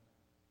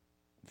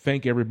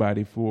 thank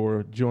everybody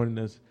for joining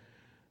us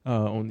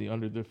on the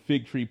Under the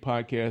Fig Tree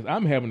podcast.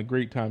 I'm having a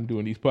great time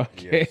doing these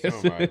podcasts. Yeah, so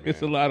am I, man.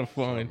 It's a lot of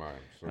fun.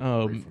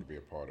 So grateful to be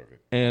a part of it.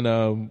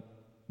 And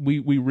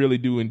we really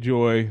do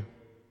enjoy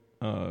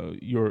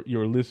your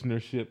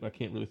listenership. I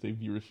can't really say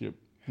viewership,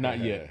 not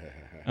yet,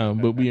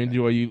 but we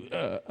enjoy you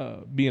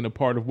being a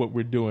part of what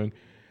we're doing.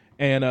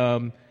 And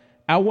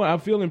I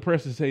feel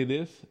impressed to say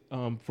this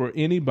for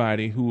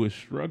anybody who is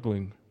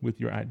struggling with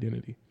your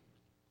identity.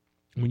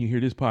 When you hear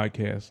this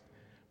podcast,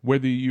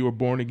 whether you are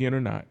born again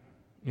or not,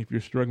 if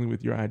you're struggling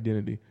with your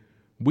identity,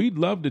 we'd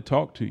love to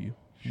talk to you.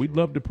 Sure. We'd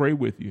love to pray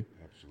with you.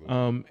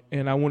 Absolutely.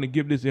 And I want to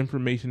give this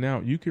information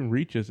out. You can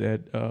reach us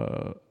at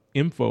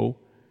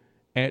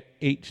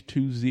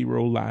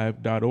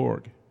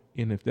info@h20live.org.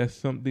 And if that's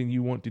something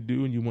you want to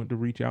do and you want to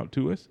reach out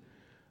to us,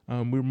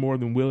 we're more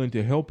than willing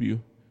to help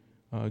you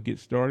get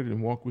started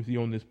and walk with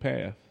you on this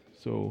path.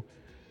 So,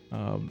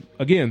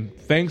 again,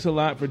 thanks a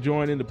lot for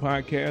joining the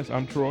podcast.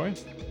 I'm Troy.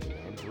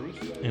 I'm Bruce.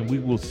 And we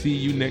will see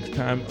you next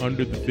time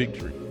under the fig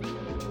tree.